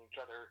making each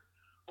other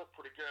look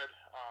pretty good.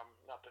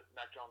 Not that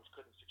Mac Jones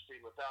couldn't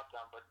succeed without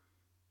them, but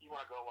you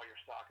want to go while your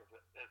stock is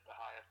the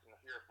highest, and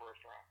if you're a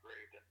first round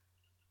grade, then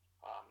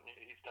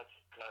that's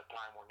kind of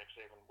time where Nick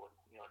Saban would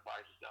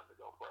advises them to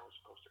go where it was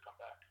supposed to come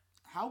back.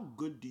 How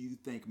good do you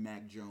think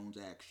Mac Jones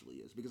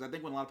actually is? Because I think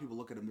when a lot of people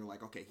look at him, they're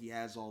like, okay, he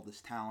has all this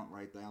talent,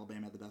 right? The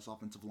Alabama had the best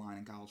offensive line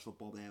in college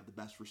football. They have the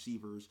best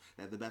receivers.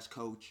 They have the best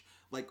coach.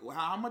 Like,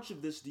 how much of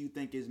this do you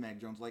think is Mac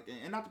Jones? Like,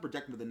 and not to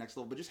project him to the next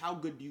level, but just how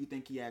good do you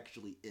think he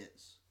actually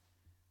is?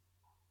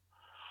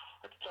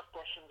 It's a tough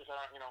question because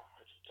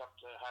it's tough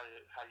to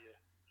how you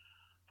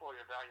fully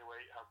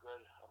evaluate how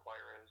good a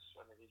player is.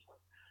 I mean, he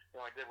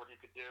did what he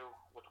could do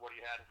with what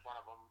he had in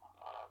front of him.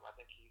 I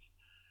think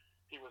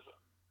he was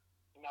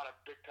not a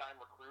big time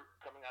recruit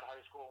coming out of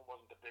high school.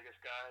 Wasn't the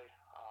biggest guy.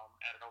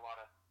 Added a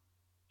lot of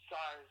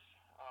size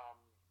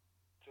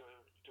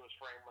to his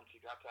frame once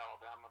he got to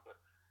Alabama, but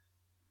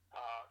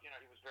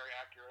he was very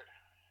accurate.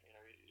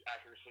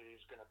 Accuracy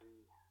is going to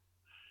be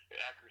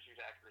accuracy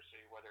to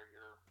accuracy. Whether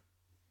you're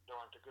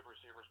throwing to good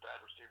receivers,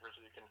 bad receivers,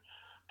 so you can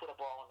put a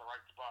ball in the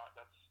right spot.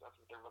 That's what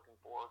they're looking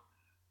for.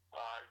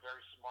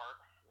 Very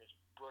smart. He's a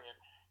brilliant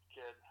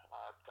kid.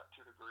 Got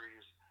 2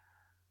 degrees.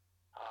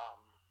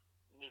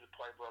 Knew the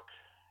playbook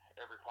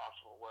every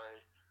possible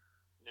way.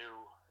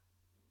 Knew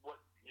what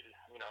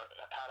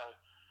how to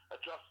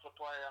adjust the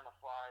play on the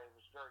fly. He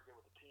was very good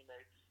with the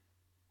teammates.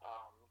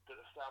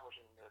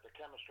 Establishing the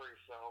chemistry.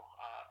 So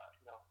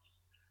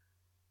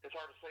it's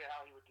hard to say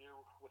how he would do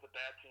with a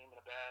bad team and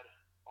a bad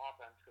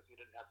offense because he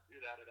didn't have to do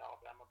that at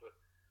Alabama. But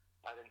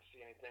I didn't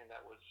see anything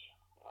that was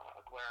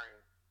a glaring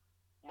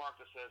mark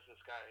that says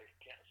this guy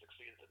can't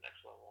succeed at the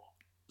next level.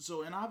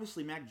 So, and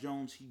obviously Mac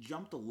Jones, he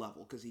jumped a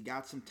level because he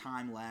got some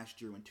time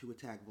last year when Tua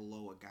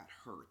Tagovailoa got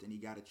hurt, and he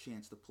got a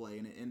chance to play.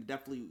 And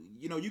definitely,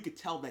 you could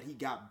tell that he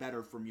got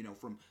better from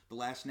the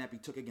last snap he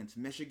took against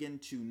Michigan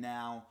to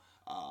now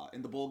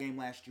in the bowl game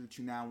last year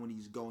to now when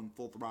he's going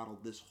full throttle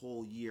this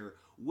whole year.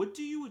 What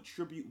do you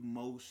attribute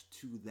most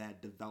to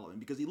that development?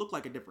 Because he looked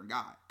like a different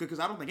guy. Because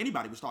I don't think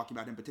anybody was talking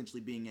about him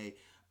potentially being a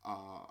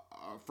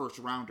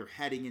first rounder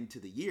heading into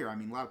the year. I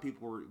mean, a lot of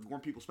people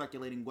weren't people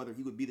speculating whether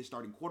he would be the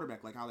starting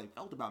quarterback, like how they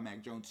felt about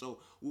Mac Jones.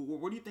 So,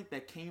 where do you think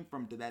that came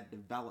from to that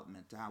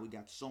development, to how he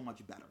got so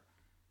much better?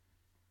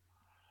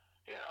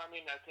 Yeah, I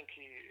mean, I think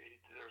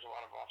there was a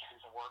lot of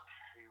off-season work.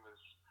 He was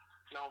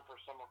known for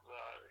some of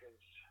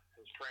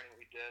his training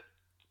he did,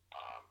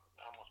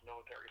 almost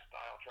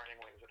military-style training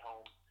when he was at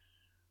home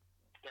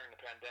during the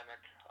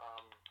pandemic.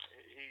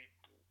 He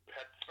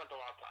had spent a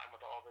lot of time with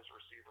all of his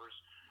receivers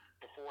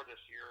before this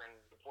year and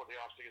before the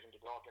offseason,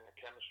 developing a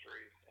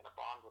chemistry and a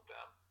bond with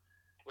them.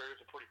 Where he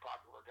was a pretty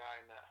popular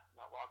guy in that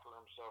locker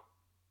room. So,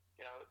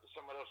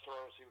 some of those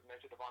throws he would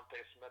make to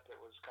Devontae Smith, it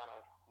was kind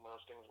of one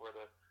of those things where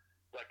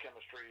that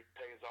chemistry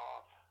pays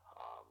off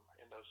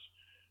in those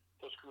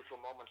crucial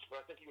moments.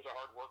 But I think he was a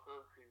hard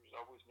worker. He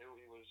always knew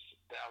he was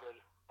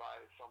doubted by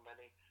so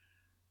many,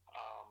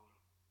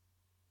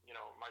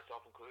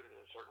 myself included at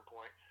a certain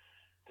point,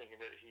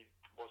 thinking that he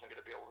wasn't going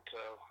to be able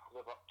to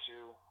live up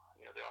to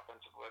the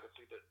offensive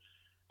legacy that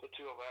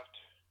Tua left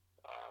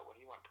when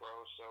he went pro.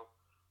 So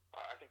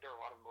I think there are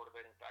a lot of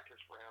motivating factors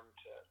for him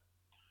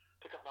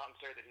to come out and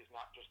say that he's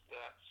not just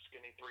that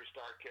skinny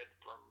 3-star kid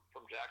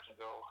from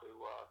Jacksonville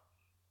who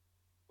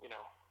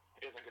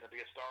isn't going to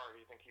be a star.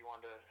 I think he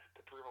wanted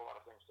to prove a lot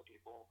of things to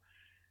people,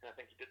 and I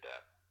think he did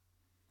that.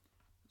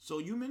 So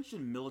you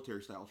mentioned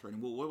military style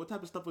training. Well, what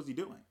type of stuff was he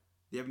doing?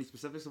 Do you have any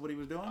specifics of what he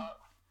was doing?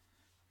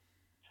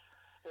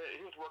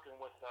 He was working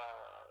with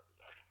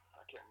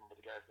I can't remember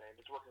the guy's name.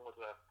 He was working with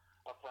a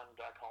friend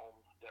back home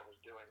that was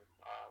doing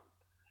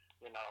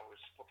not always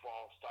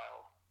football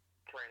style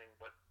training,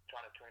 but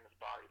trying to train his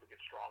body to get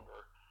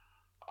stronger,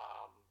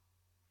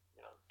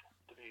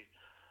 to be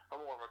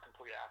more of a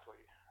complete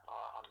athlete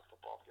on the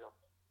football field.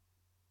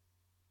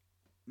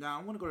 Now,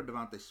 I want to go to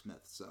Devontae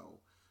Smith. So,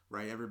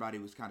 right, everybody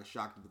was kind of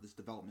shocked with this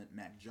development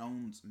Mac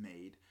Jones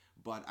made.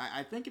 But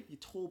I think if you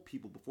told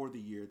people before the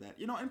year that,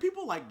 and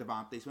people like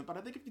Devontae Smith, but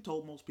I think if you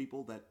told most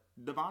people that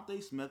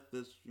Devontae Smith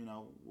is,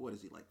 what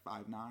is he, like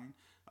 5'9",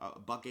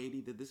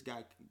 $180, that this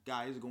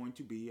guy is going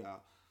to be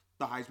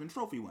the Heisman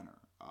Trophy winner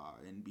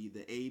and be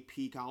the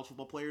AP College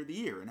Football Player of the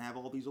Year and have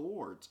all these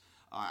awards.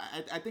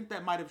 I think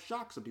that might have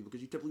shocked some people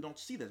because you typically don't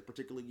see that,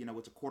 particularly,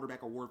 it's a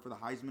quarterback award for the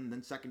Heisman, and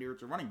then secondary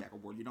it's a running back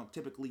award. You don't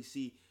typically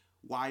see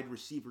wide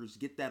receivers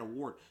get that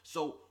award.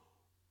 So,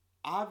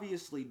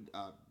 obviously,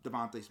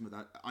 Devontae Smith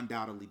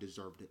undoubtedly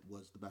deserved it,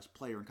 was the best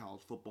player in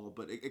college football,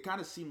 but it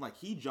kind of seemed like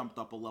he jumped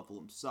up a level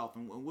himself.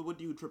 And what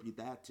do you attribute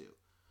that to?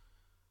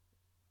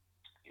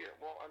 Yeah,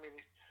 well, I mean,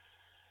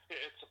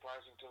 it's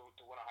surprising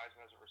to win a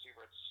Heisman as a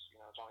receiver. It's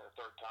it's only the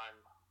third time,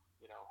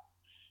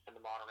 in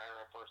the modern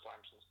era, first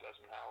time since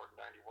Desmond Howard in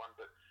 '91.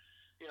 But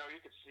you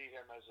could see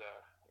him as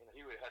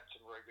he had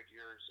some very good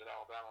years at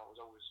Alabama.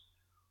 Was always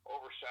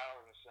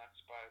overshadowed in a sense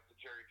by the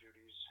Jerry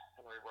Jeudy's,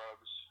 Henry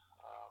Ruggs,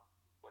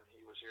 when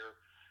he was here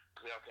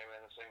because they all came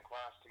in the same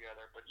class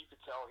together. But you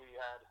could tell he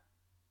had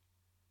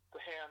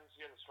the hands.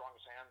 He had the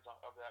strongest hands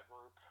of that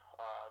group.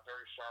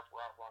 Very sharp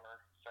route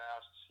runner,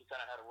 fast. He kind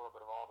of had a little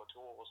bit of all the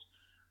tools.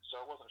 So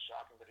it wasn't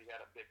shocking that he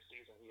had a big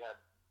season. He had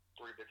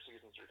 3 big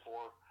seasons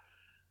before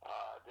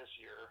this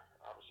year.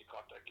 Obviously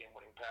caught that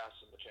game-winning pass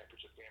in the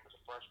championship game as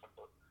a freshman,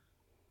 but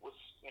was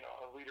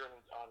a leader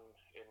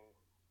in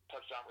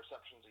touchdown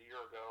receptions a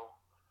year ago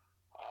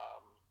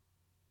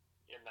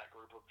in that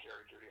group of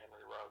Jerry Jeudy,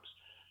 Henry Ruggs,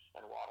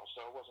 and Waddle.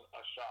 So it wasn't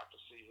a shock to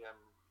see him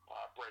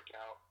break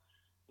out.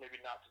 Maybe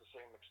not to the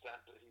same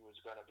extent that he was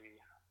going to be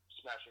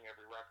smashing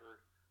every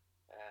record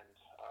and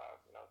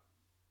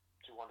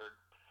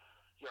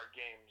 200-yard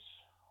games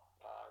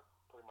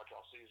pretty much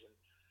all season.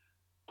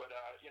 But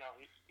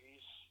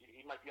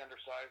he might be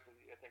undersized.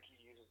 I think he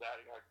uses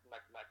that.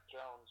 Like Mac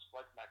Jones,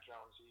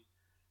 he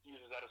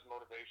uses that as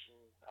motivation,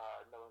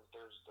 knowing that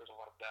there's a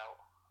lot of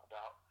doubt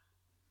about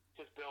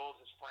his build,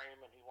 his frame,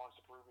 and he wants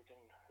to prove he can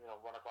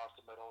run across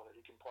the middle, that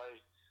he can play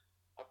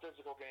a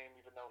physical game,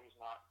 even though he's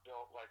not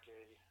built like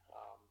a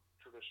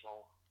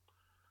traditional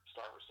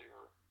star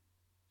receiver.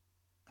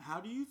 How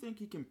do you think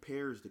he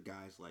compares to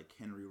guys like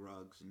Henry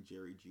Ruggs and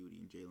Jerry Jeudy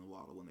and Jalen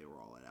Waddle when they were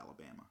all at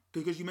Alabama?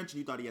 Because you mentioned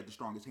you thought he had the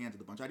strongest hands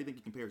of the bunch. How do you think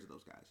he compares to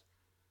those guys?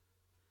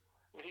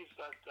 I mean,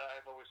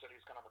 I've always said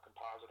he's kind of a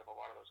composite of a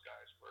lot of those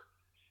guys. Where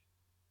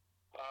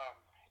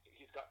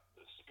he's got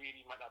the speed.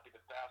 He might not be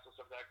the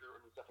fastest of that group,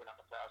 and he's definitely not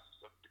the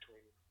fastest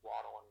between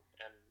Waddle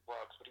and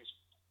Ruggs, but he's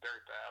very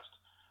fast.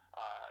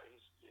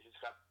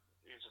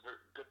 He's a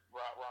very good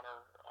route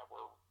runner.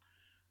 Where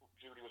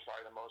Jeudy was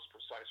probably the most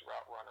precise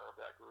route runner of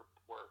that group,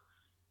 where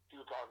he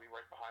would probably be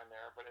right behind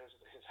there. But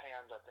his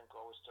hand, I think,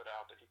 always stood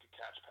out, that he could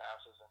catch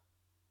passes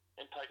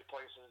in tight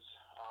places,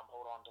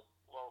 hold on to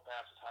low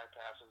passes, high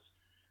passes.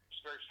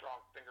 Just very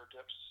strong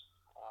fingertips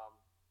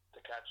to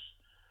catch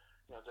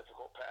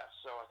difficult pass.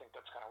 So I think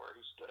that's kind of where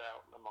he stood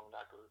out among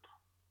that group.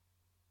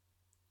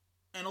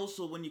 And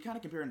also, when you kind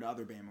of compare him to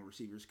other Bama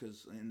receivers,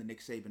 because in the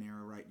Nick Saban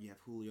era, right, you have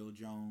Julio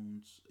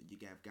Jones, you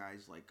have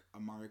guys like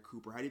Amari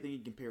Cooper. How do you think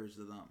he compares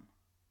to them?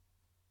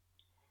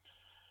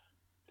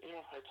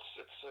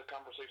 It's a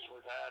conversation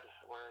we've had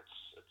where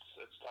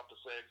it's tough to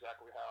say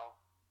exactly how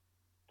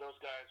those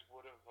guys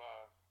would have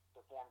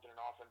performed in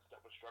an offense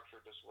that was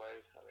structured this way.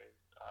 I mean,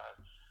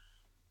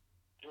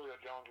 Julio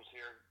Jones was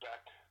here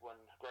back when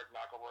Greg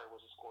McElroy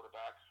was his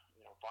quarterback.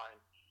 Fine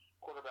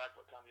quarterback,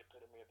 but kind of the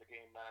epitome of the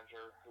game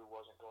manager who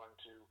wasn't going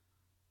to.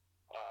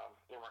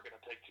 They weren't going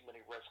to take too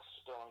many risks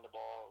throwing the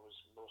ball. It was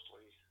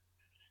mostly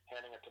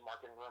handing it to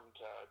Mark Ingram,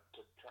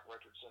 to Trent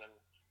Richardson,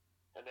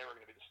 and they were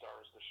going to be the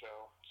stars of the show.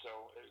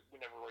 So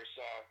we never really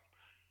saw.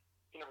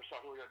 You never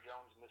saw Julio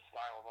Jones in this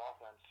style of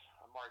offense.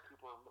 Amari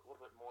Cooper a little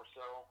bit more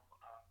so.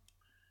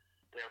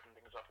 They opened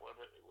things up a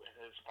little bit in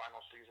his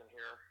final season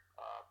here,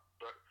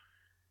 but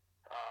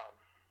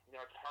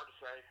it's hard to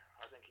say.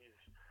 I think he's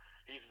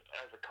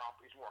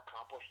more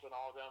accomplished than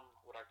all of them.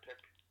 Would I pick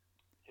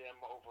him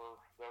over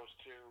those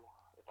two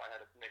if I had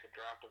to make a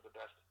draft of the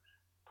best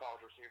college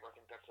receiver? I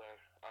think that's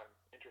an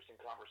interesting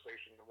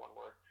conversation, and one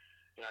where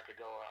I could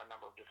go a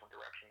number of different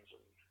directions,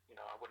 and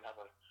I wouldn't have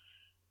a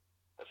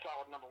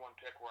solid number one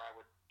pick where I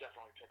would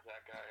definitely pick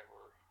that guy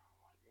over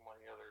one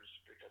of the others,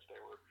 because they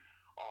were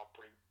all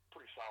pretty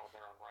solid in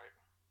their own right.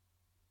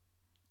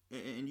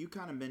 And you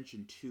kind of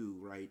mentioned too,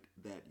 right,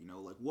 that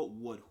like what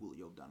would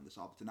Julio have done in this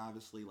offense? And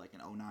obviously, like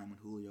in 2009 when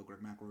Julio, Greg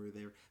McElroy were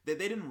there, they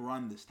didn't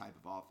run this type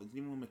of offense.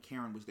 Even when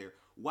McCarron was there,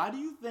 when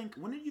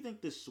did you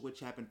think this switch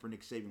happened for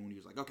Nick Saban, when he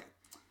was like, okay,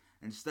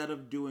 instead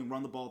of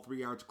run the ball 3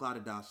 yards, cloud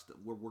of dust,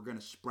 we're going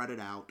to spread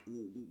it out?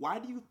 Why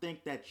do you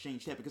think that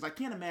change happened? Because I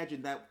can't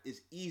imagine that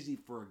is easy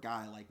for a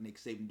guy like Nick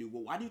Saban to do.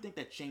 Well, why do you think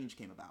that change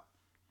came about?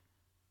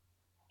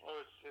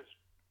 Well, it's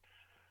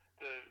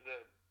the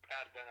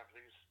advent of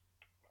these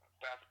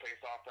fast-paced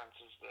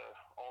offenses. The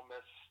Ole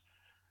Miss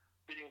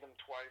beating them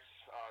twice,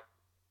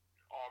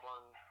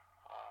 Auburn,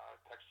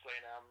 Texas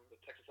A&M. The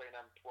Texas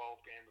A&M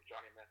 12 game with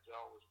Johnny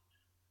Manziel was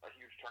a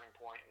huge turning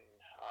point in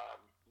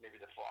maybe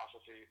the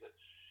philosophy that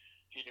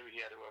he knew he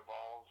had to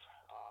evolve,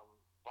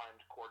 find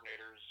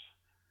coordinators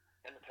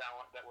and the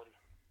talent that would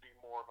be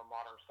more of a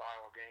modern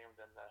style of game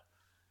than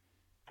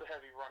the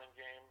heavy running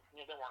game.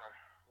 They weren't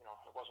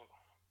it wasn't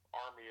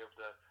Army of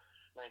the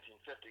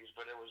 1950s,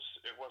 but it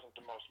wasn't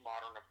the most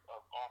modern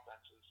of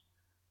offenses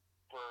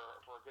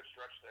for a good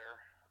stretch there.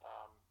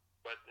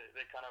 But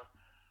they kind of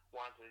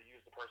wanted to use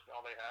the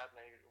personnel they had,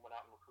 and they went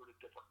out and recruited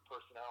different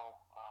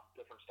personnel,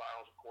 different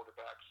styles of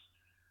quarterbacks,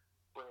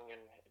 bringing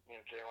in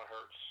Jalen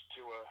Hurts,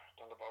 Tua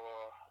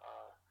Tagovailoa,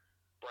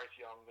 Bryce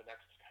Young, the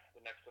next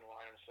in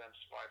line in a sense,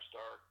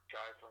 5-star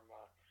guy from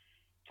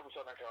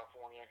Southern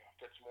California,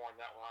 fits more in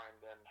that line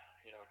than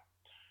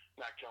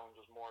Mac Jones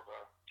was more of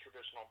a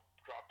traditional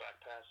drop back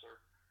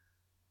passer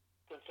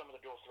than some of the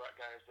dual threat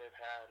guys they've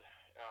had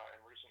in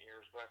recent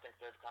years. But I think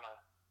they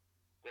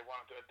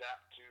wanted to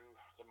adapt to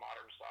the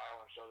modern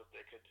style and show that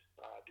they could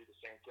do the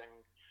same thing.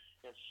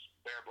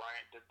 Bear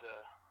Bryant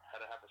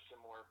had to have a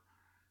similar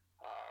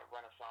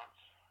renaissance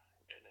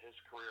in his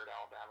career at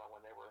Alabama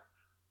when they were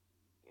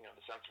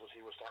the sense was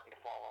he was starting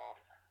to fall off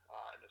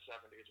in the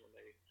 70s when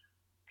they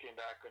came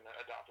back and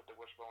adopted the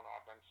wishbone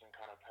offense and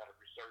kind of had a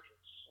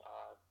resurgence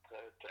to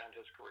end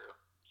his career.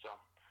 So,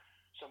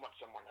 somewhat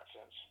similar in that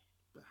sense.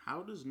 But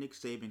how does Nick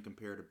Saban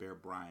compare to Bear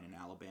Bryant in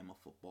Alabama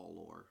football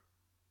lore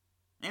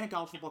and in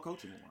college football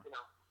coaching lore?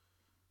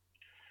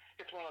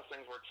 It's one of those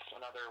things where it's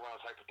another one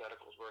of those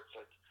hypotheticals where it's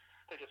like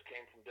they just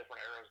came from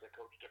different eras, they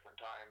coached different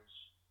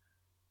times.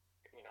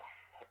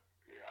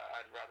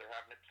 I'd rather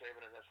have Nick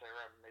Saban in this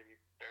era, maybe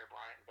Bear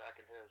Bryant back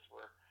in his,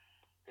 where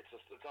it's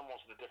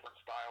almost a different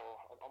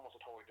style, almost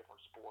a totally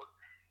different sport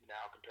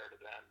now compared to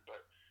then.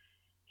 But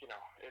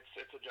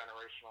it's a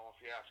generational.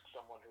 If you ask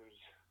someone who's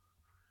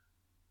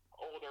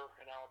older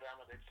in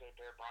Alabama, they'd say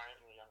Bear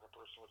Bryant, and a younger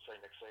person would say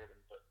Nick Saban.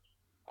 But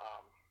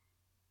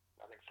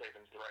I think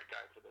Saban's the right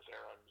guy for this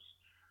era, and he's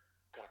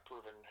kind of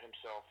proven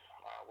himself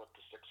with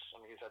the six. I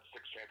mean, he's had 6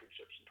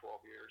 championships in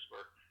 12 years,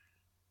 where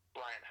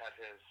Bryant had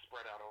his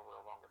spread out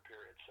over a longer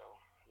period. So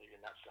in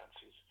that sense,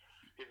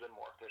 he's been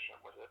more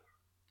efficient with it.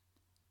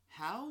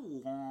 How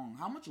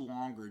much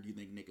longer do you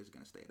think Nick is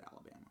going to stay at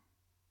Alabama?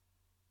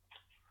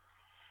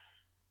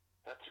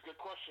 That's a good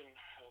question.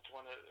 It's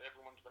one that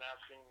everyone's been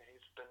asking.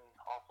 He's been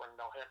offering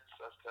no hints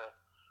as to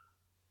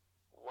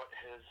what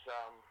his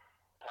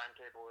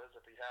timetable is,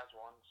 if he has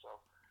one. So,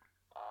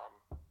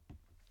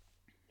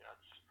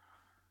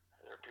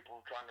 there are people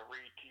trying to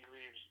read tea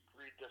leaves,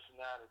 read this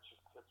and that.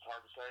 It's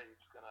hard to say.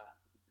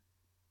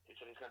 He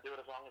said he's going to do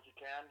it as long as he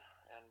can,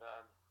 and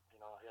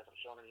he hasn't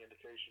shown any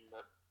indication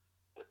that's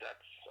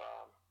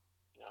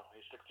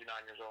he's 69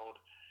 years old.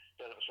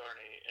 He hasn't shown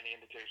any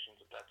indications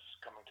that that's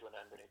coming to an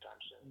end anytime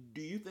soon.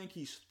 Do you think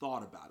he's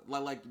thought about it?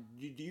 Like,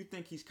 do you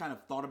think he's kind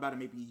of thought about it?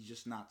 Maybe he's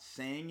just not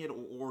saying it,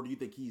 or do you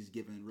think he's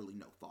given really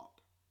no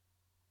thought?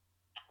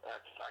 I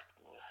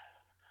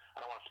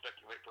don't want to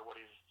speculate for what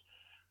he's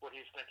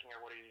thinking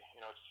or what his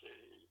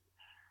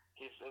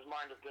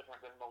mind is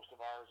different than most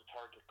of ours. It's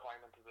hard to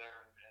climb into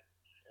there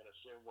and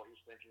assume what he's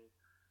thinking.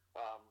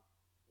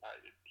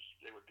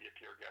 It would be a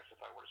pure guess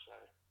if I were to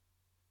say.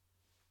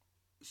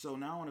 So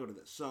now I want to go to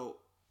this. So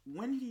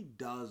when he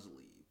does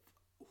leave,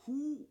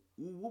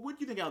 what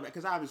do you think Alabama?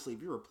 Because obviously,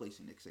 if you're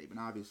replacing Nick Saban,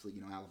 obviously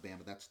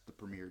Alabama, that's the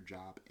premier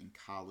job in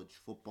college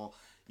football.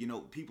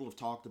 People have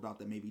talked about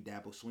that maybe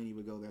Dabo Swinney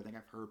would go there. I think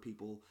I've heard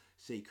people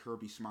say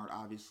Kirby Smart.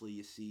 Obviously,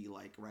 you see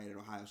like right at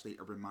Ohio State,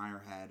 Urban Meyer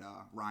had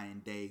Ryan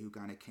Day, who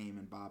kind of came,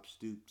 and Bob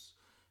Stoops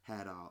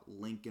had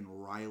Lincoln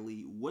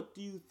Riley. What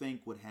do you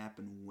think would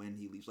happen when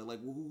he leaves? Like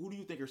who do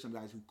you think are some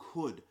guys who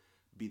could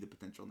be the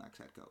potential next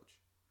head coach?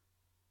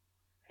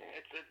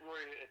 It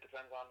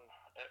depends on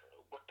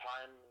what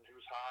time and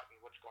who's hot and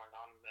what's going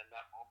on in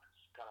that moment.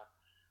 It's kind of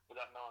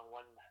without knowing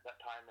when that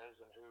time is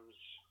and who's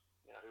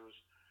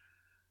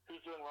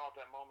doing well at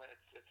that moment.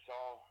 It's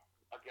all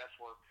a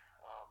guesswork.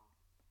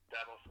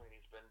 Dabo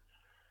Swinney's been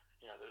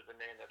the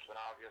name that's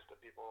been obvious to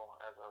people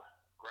as a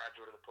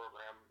graduate of the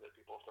program that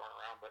people have thrown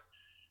around, but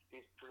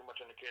he's pretty much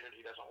indicated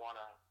he doesn't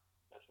want to.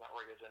 That's not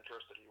really his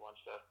interest. That he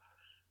wants to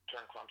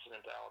turn Clemson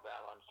into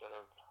Alabama instead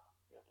of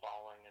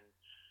following in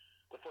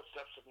the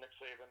footsteps of Nick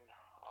Saban.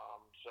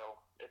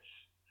 So it's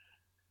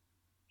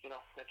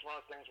one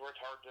of those things where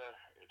it's hard to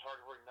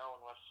really know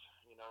unless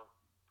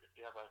if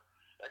you have a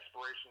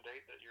expiration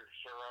date that you're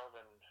sure of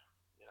and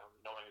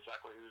knowing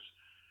exactly who's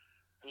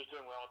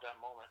doing well at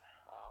that moment.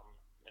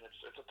 And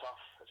it's a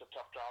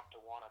tough job to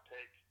want to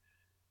take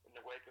in the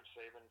wake of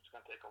Saban. It's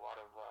going to take a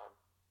lot of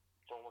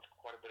someone with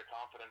quite a bit of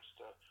confidence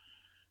to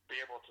be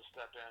able to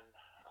step in,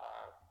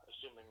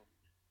 assuming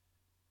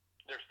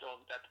they're still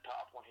at the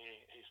top when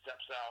he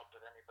steps out.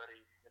 That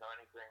anybody,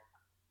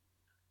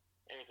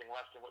 anything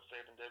less than what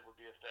Saban did would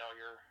be a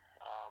failure,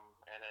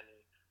 and any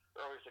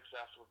early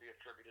success would be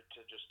attributed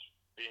to just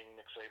being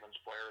Nick Saban's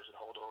players and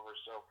holdovers.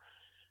 So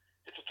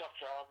it's a tough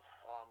job.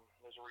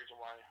 There's a reason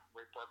why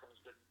Ray Perkins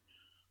didn't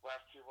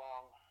last too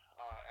long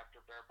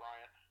after Bear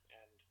Bryant,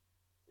 and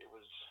it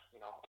was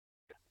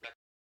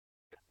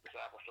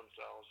established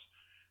themselves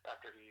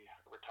after he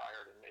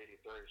retired in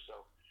 '83.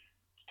 So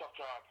it's a tough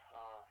job.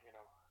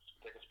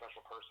 Take a special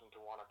person to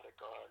want to take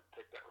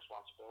that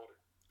responsibility.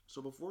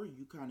 So before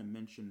you kind of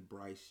mentioned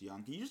Bryce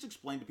Young, can you just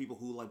explain to people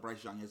who like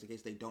Bryce Young is, in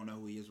case they don't know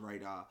who he is, right?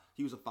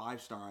 He was a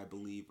 5-star, I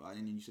believe,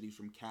 and you said he's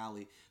from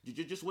Cali.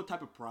 Just what type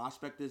of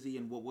prospect is he,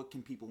 and what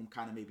can people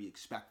kind of maybe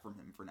expect from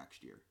him for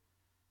next year?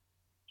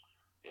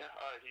 Yeah,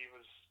 he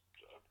was,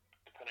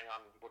 depending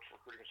on which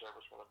recruiting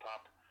service, one of the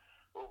top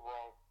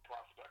overall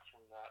prospects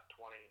from that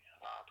 20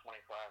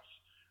 class.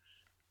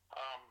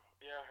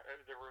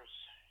 There was,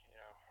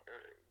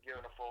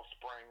 given a full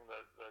spring,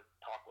 the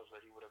talk was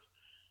that he would have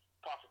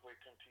possibly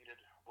competed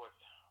with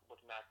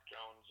Mac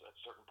Jones at a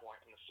certain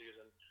point in the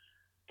season,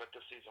 but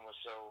this season was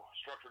so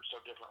structured so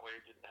differently.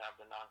 He didn't have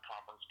the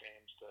non-conference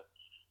games to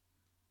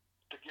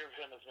give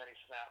him as many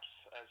snaps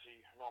as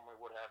he normally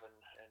would have in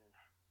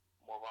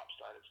more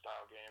lopsided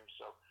style games.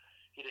 So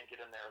he didn't get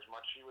in there as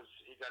much. He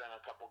got in a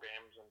couple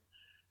games, and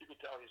you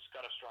could tell he's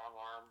got a strong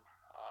arm,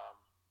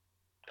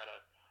 got a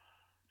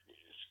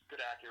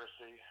good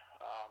accuracy.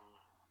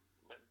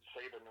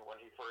 Saban, when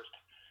he first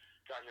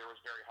got here was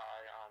very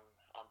high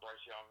on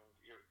Bryce Young,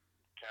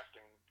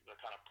 casting the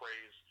kind of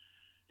praise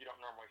you don't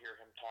normally hear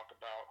him talk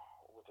about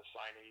with a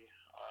signee.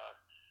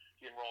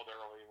 He enrolled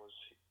early,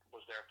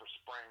 was there for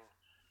spring,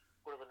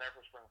 would have been there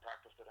for spring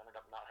practice that ended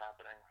up not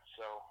happening.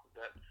 So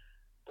that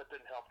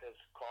didn't help his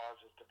cause,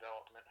 his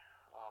development,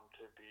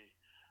 to be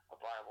a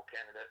viable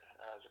candidate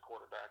as a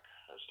quarterback,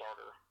 as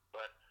starter.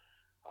 But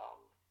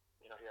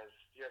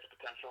he has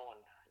potential, and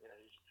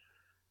he's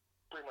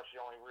pretty much the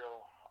only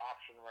real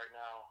option right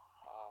now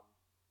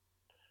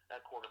at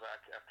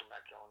quarterback after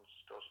Mac Jones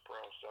goes pro.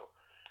 So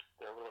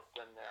they're a little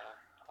thin there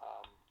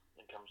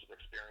in terms of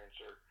experience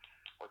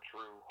or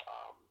true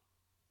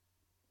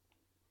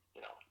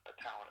a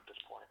talent at this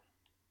point.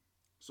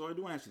 So I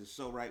do want to ask you this.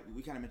 So, right,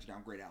 we kind of mentioned how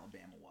great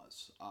Alabama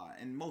was.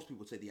 And most people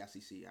would say the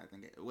SEC, I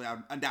think,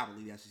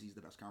 undoubtedly the SEC is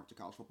the best conference of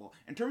college football.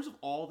 In terms of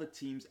all the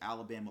teams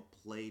Alabama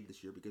played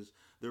this year, because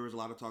there was a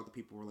lot of talk that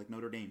people were like,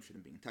 Notre Dame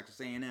shouldn't be in. Texas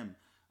A&M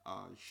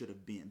should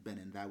have been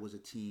in. That was a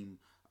team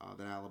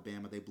that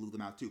Alabama, they blew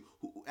them out too.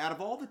 Out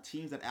of all the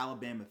teams that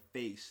Alabama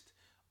faced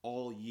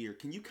all year,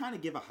 can you kind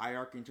of give a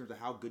hierarchy in terms of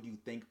how good you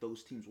think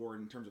those teams were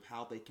in terms of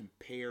how they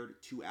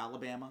compared to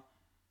Alabama?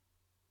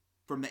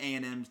 From the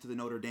A&Ms to the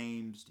Notre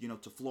Dames,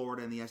 to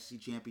Florida in the SEC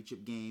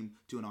championship game,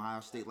 to an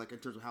Ohio State, like in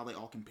terms of how they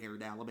all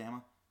compared to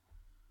Alabama?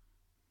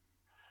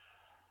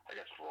 I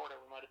guess Florida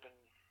might have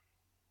been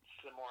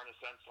similar in a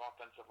sense.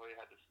 Offensively,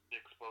 had this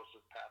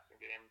explosive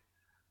passing game.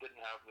 Didn't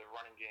have the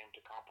running game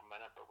to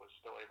complement it, but was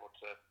still able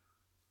to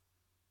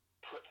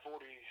put 46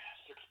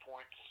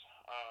 points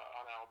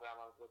on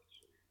Alabama with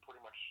pretty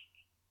much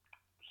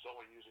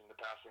solely using the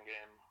passing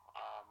game.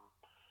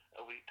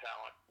 Elite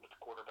talent with the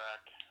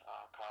quarterback,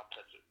 Kyle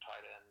Pitts at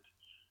tight end,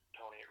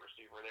 Tony at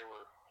receiver. They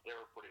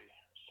were pretty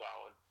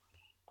solid.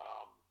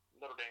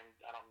 Notre Dame,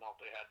 I don't know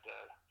if they had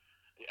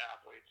the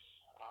athletes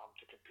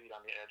to compete on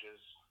the edges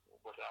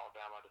with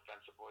Alabama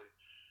defensively.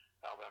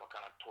 Alabama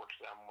kind of torched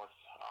them with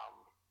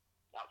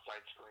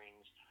outside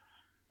screens,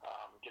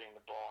 getting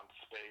the ball into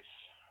space.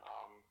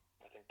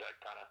 I think that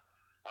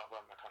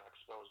Alabama kind of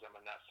exposed them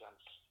in that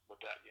sense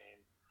with that game.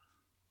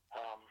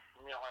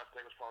 Ohio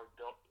State was probably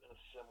built in a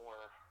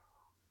similar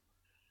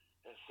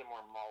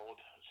mold,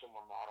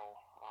 similar model.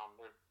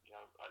 They're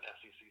an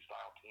SEC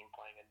style team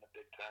playing in the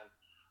Big Ten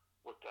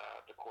with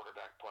the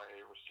quarterback play,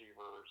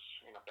 receivers,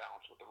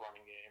 balanced with the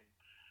running game,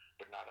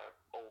 but not a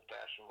old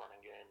fashioned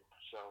running game.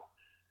 So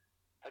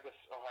I guess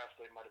Ohio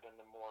State might have been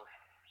the more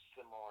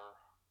similar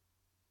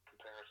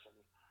comparison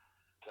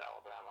to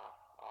Alabama,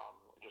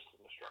 just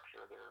in the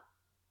structure of their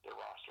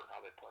roster and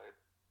how they played.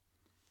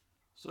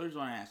 So I just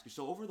want to ask you,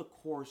 so over the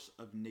course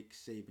of Nick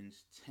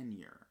Saban's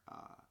tenure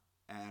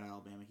at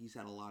Alabama, he's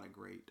had a lot of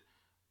great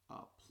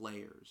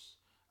players.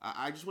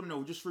 I just want to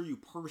know, just for you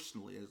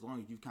personally, as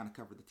long as you've kind of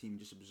covered the team and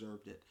just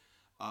observed it,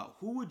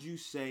 who would you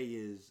say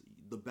is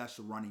the best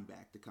running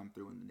back to come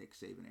through in the Nick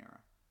Saban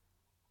era?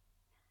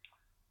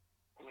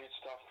 I mean, it's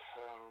tough.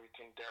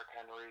 Between Derrick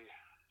Henry,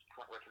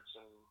 Trent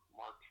Richardson,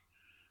 Mark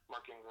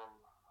Ingram,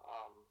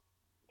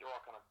 they're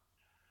all kind of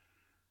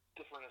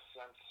different in a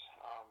sense.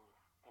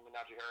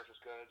 Najee Harris was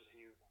good.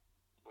 He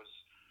was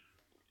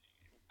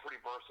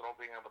pretty versatile,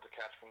 being able to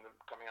catch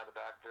coming out of the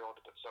backfield,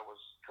 but so was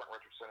Trent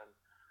Richardson and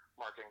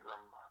Mark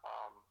Ingram.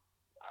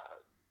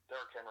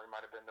 Derrick Henry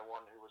might have been the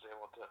one who was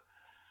able to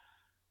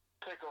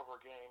take over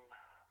a game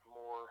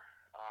more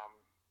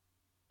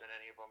than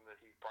any of them,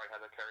 that he probably had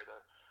to carry the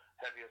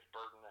heaviest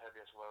burden, the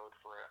heaviest load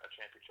for a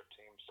championship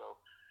team. So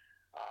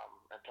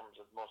in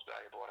terms of most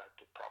valuable, I'd have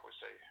to probably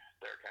say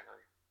Derrick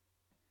Henry.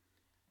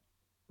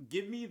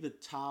 Give me your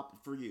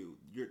top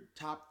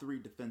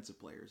 3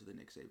 defensive players of the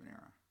Nick Saban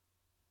era.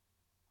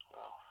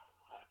 Well,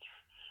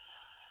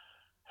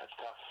 that's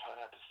tough.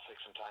 I'd have to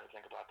take some time to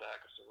think about that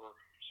because there were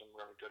some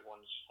really good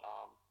ones.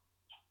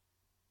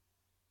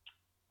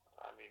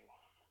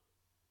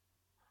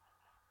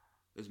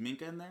 Is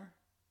Minkah in there?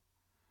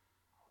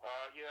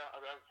 Yeah, I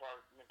would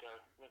probably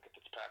Minkah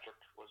Fitzpatrick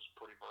was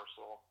pretty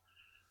versatile.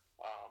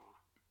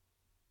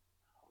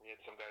 We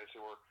had some guys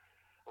who were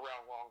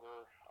around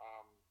longer.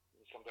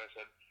 Some guys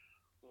had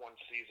one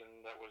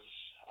season that was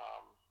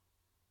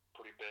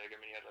pretty big.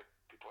 You had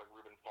people like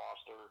Reuben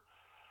Foster,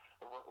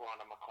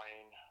 Rhonda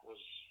McClain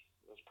was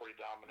pretty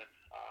dominant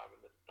in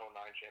the 09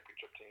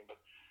 championship team. But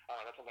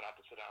that's something I have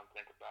to sit down and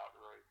think about.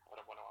 Really,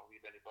 I don't want to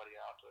leave anybody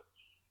out to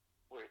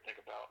really think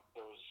about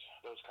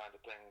those kinds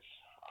of things.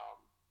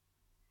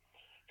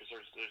 Because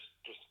there's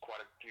just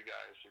quite a few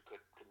guys who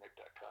could make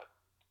that cut.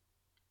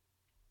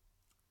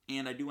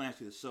 And I do want to ask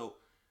you this. So,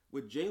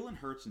 with Jalen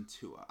Hurts and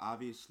Tua,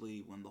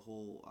 obviously, when the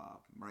whole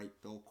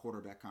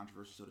quarterback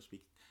controversy, so to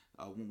speak,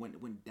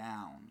 went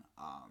down,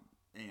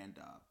 and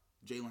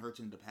Jalen Hurts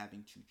ended up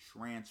having to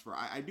transfer.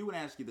 I do want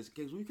to ask you this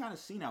because we've kind of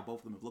seen how both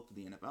of them have looked at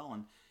the NFL,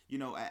 and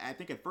I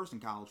think at first in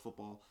college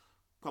football,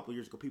 a couple of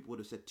years ago, people would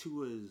have said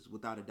Tua is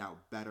without a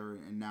doubt better,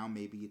 and now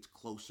maybe it's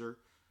closer.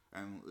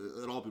 And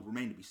it'll all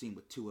remain to be seen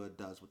what Tua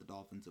does with the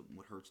Dolphins and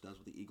what Hurts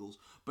does with the Eagles.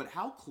 But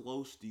how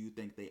close do you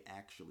think they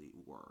actually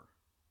were?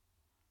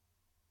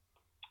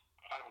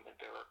 I don't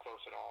think they were close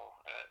at all.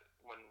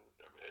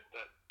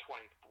 That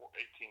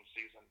 2018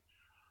 season,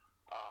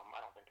 I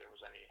don't think there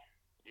was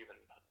even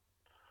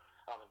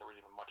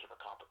much of a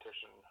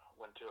competition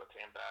when Tua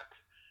came back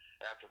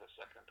after the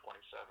second 26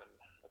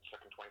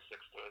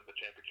 the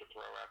championship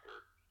throw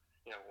after,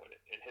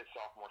 in his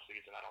sophomore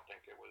season. I don't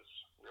think it was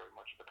really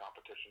much of a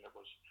competition.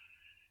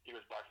 He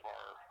was by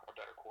far a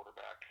better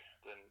quarterback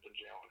than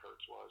Jalen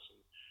Hurts was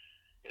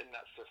in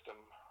that system.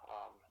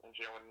 And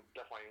Jalen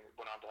definitely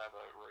went on to have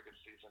a really good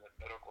season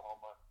at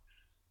Oklahoma,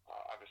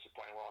 obviously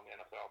playing well in the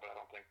NFL, but I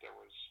don't think there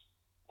was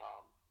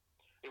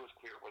it was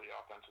clear where the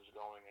offense was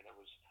going, and it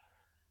was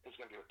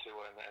going to be with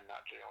Tua and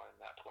not Jalen in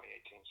that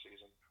 2018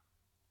 season.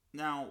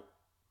 Now,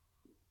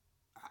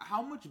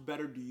 how much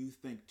better do you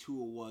think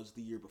Tua was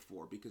the year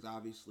before? Because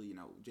obviously,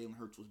 Jalen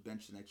Hurts was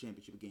benched in that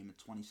championship game in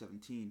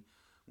 2017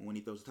 when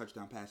he throws a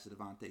touchdown pass to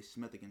Devontae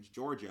Smith against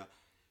Georgia.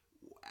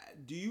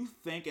 Do you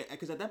think,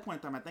 because at that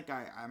point in time, I think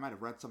I might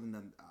have read something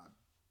that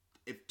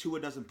if Tua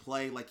doesn't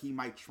play, like he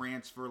might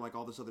transfer, like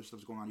all this other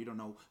stuff's going on. You don't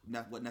know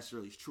what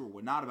necessarily is true or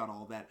what not about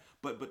all that.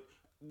 But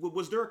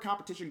was there a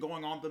competition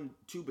going on them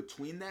two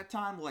between that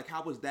time? Like,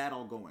 how was that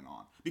all going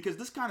on? Because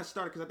this kind of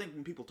started, because I think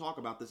when people talk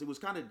about this, it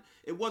wasn't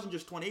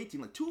just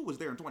 2018. Like, Tua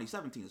was there in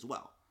 2017 as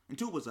well. And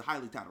Tua was a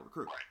highly touted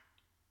recruit. Right.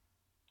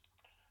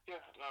 Yeah,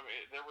 I mean,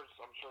 I'm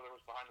sure there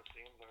was behind the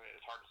scenes. I mean,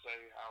 it's hard to say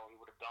how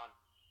he would have done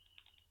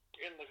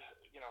in the,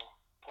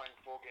 playing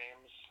full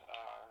games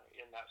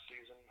in that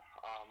season.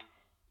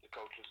 The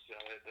coaches,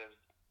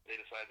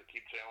 they decided to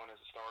keep Jalen as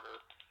a starter.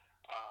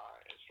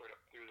 And straight up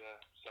through the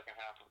second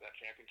half of that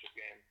championship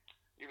game,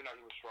 even though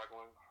he was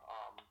struggling,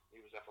 he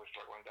was definitely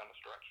struggling down the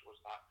stretch. It was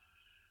not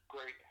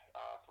great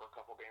for a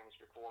couple games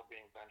before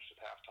being benched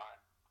at halftime.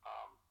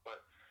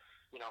 But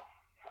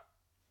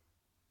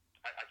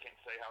I can't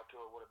say how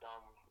Tua would have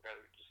done. I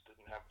just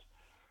didn't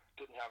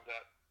have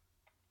that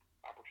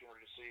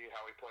opportunity to see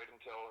how he played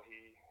until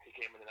he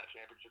came into that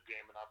championship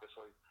game and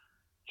obviously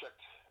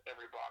checked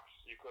every box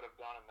you could have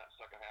done in that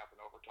second half and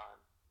overtime.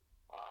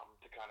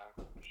 To kind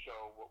of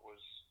show what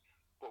was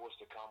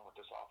to come with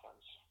this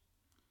offense.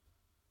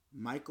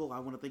 Michael, I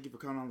want to thank you for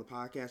coming on the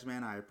podcast,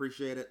 man. I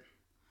appreciate it.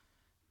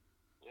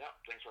 Yeah,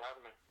 thanks for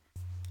having me.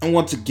 And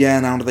once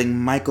again, I want to thank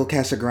Michael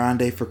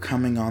Casagrande for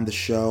coming on the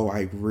show.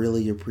 I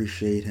really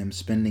appreciate him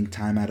spending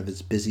time out of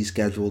his busy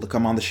schedule to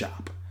come on the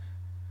shop.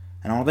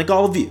 And I want to thank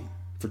all of you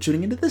for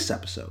tuning into this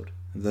episode,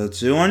 the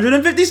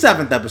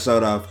 257th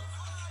episode of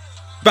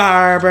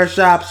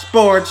Barbershop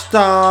Sports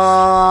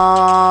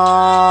Talk.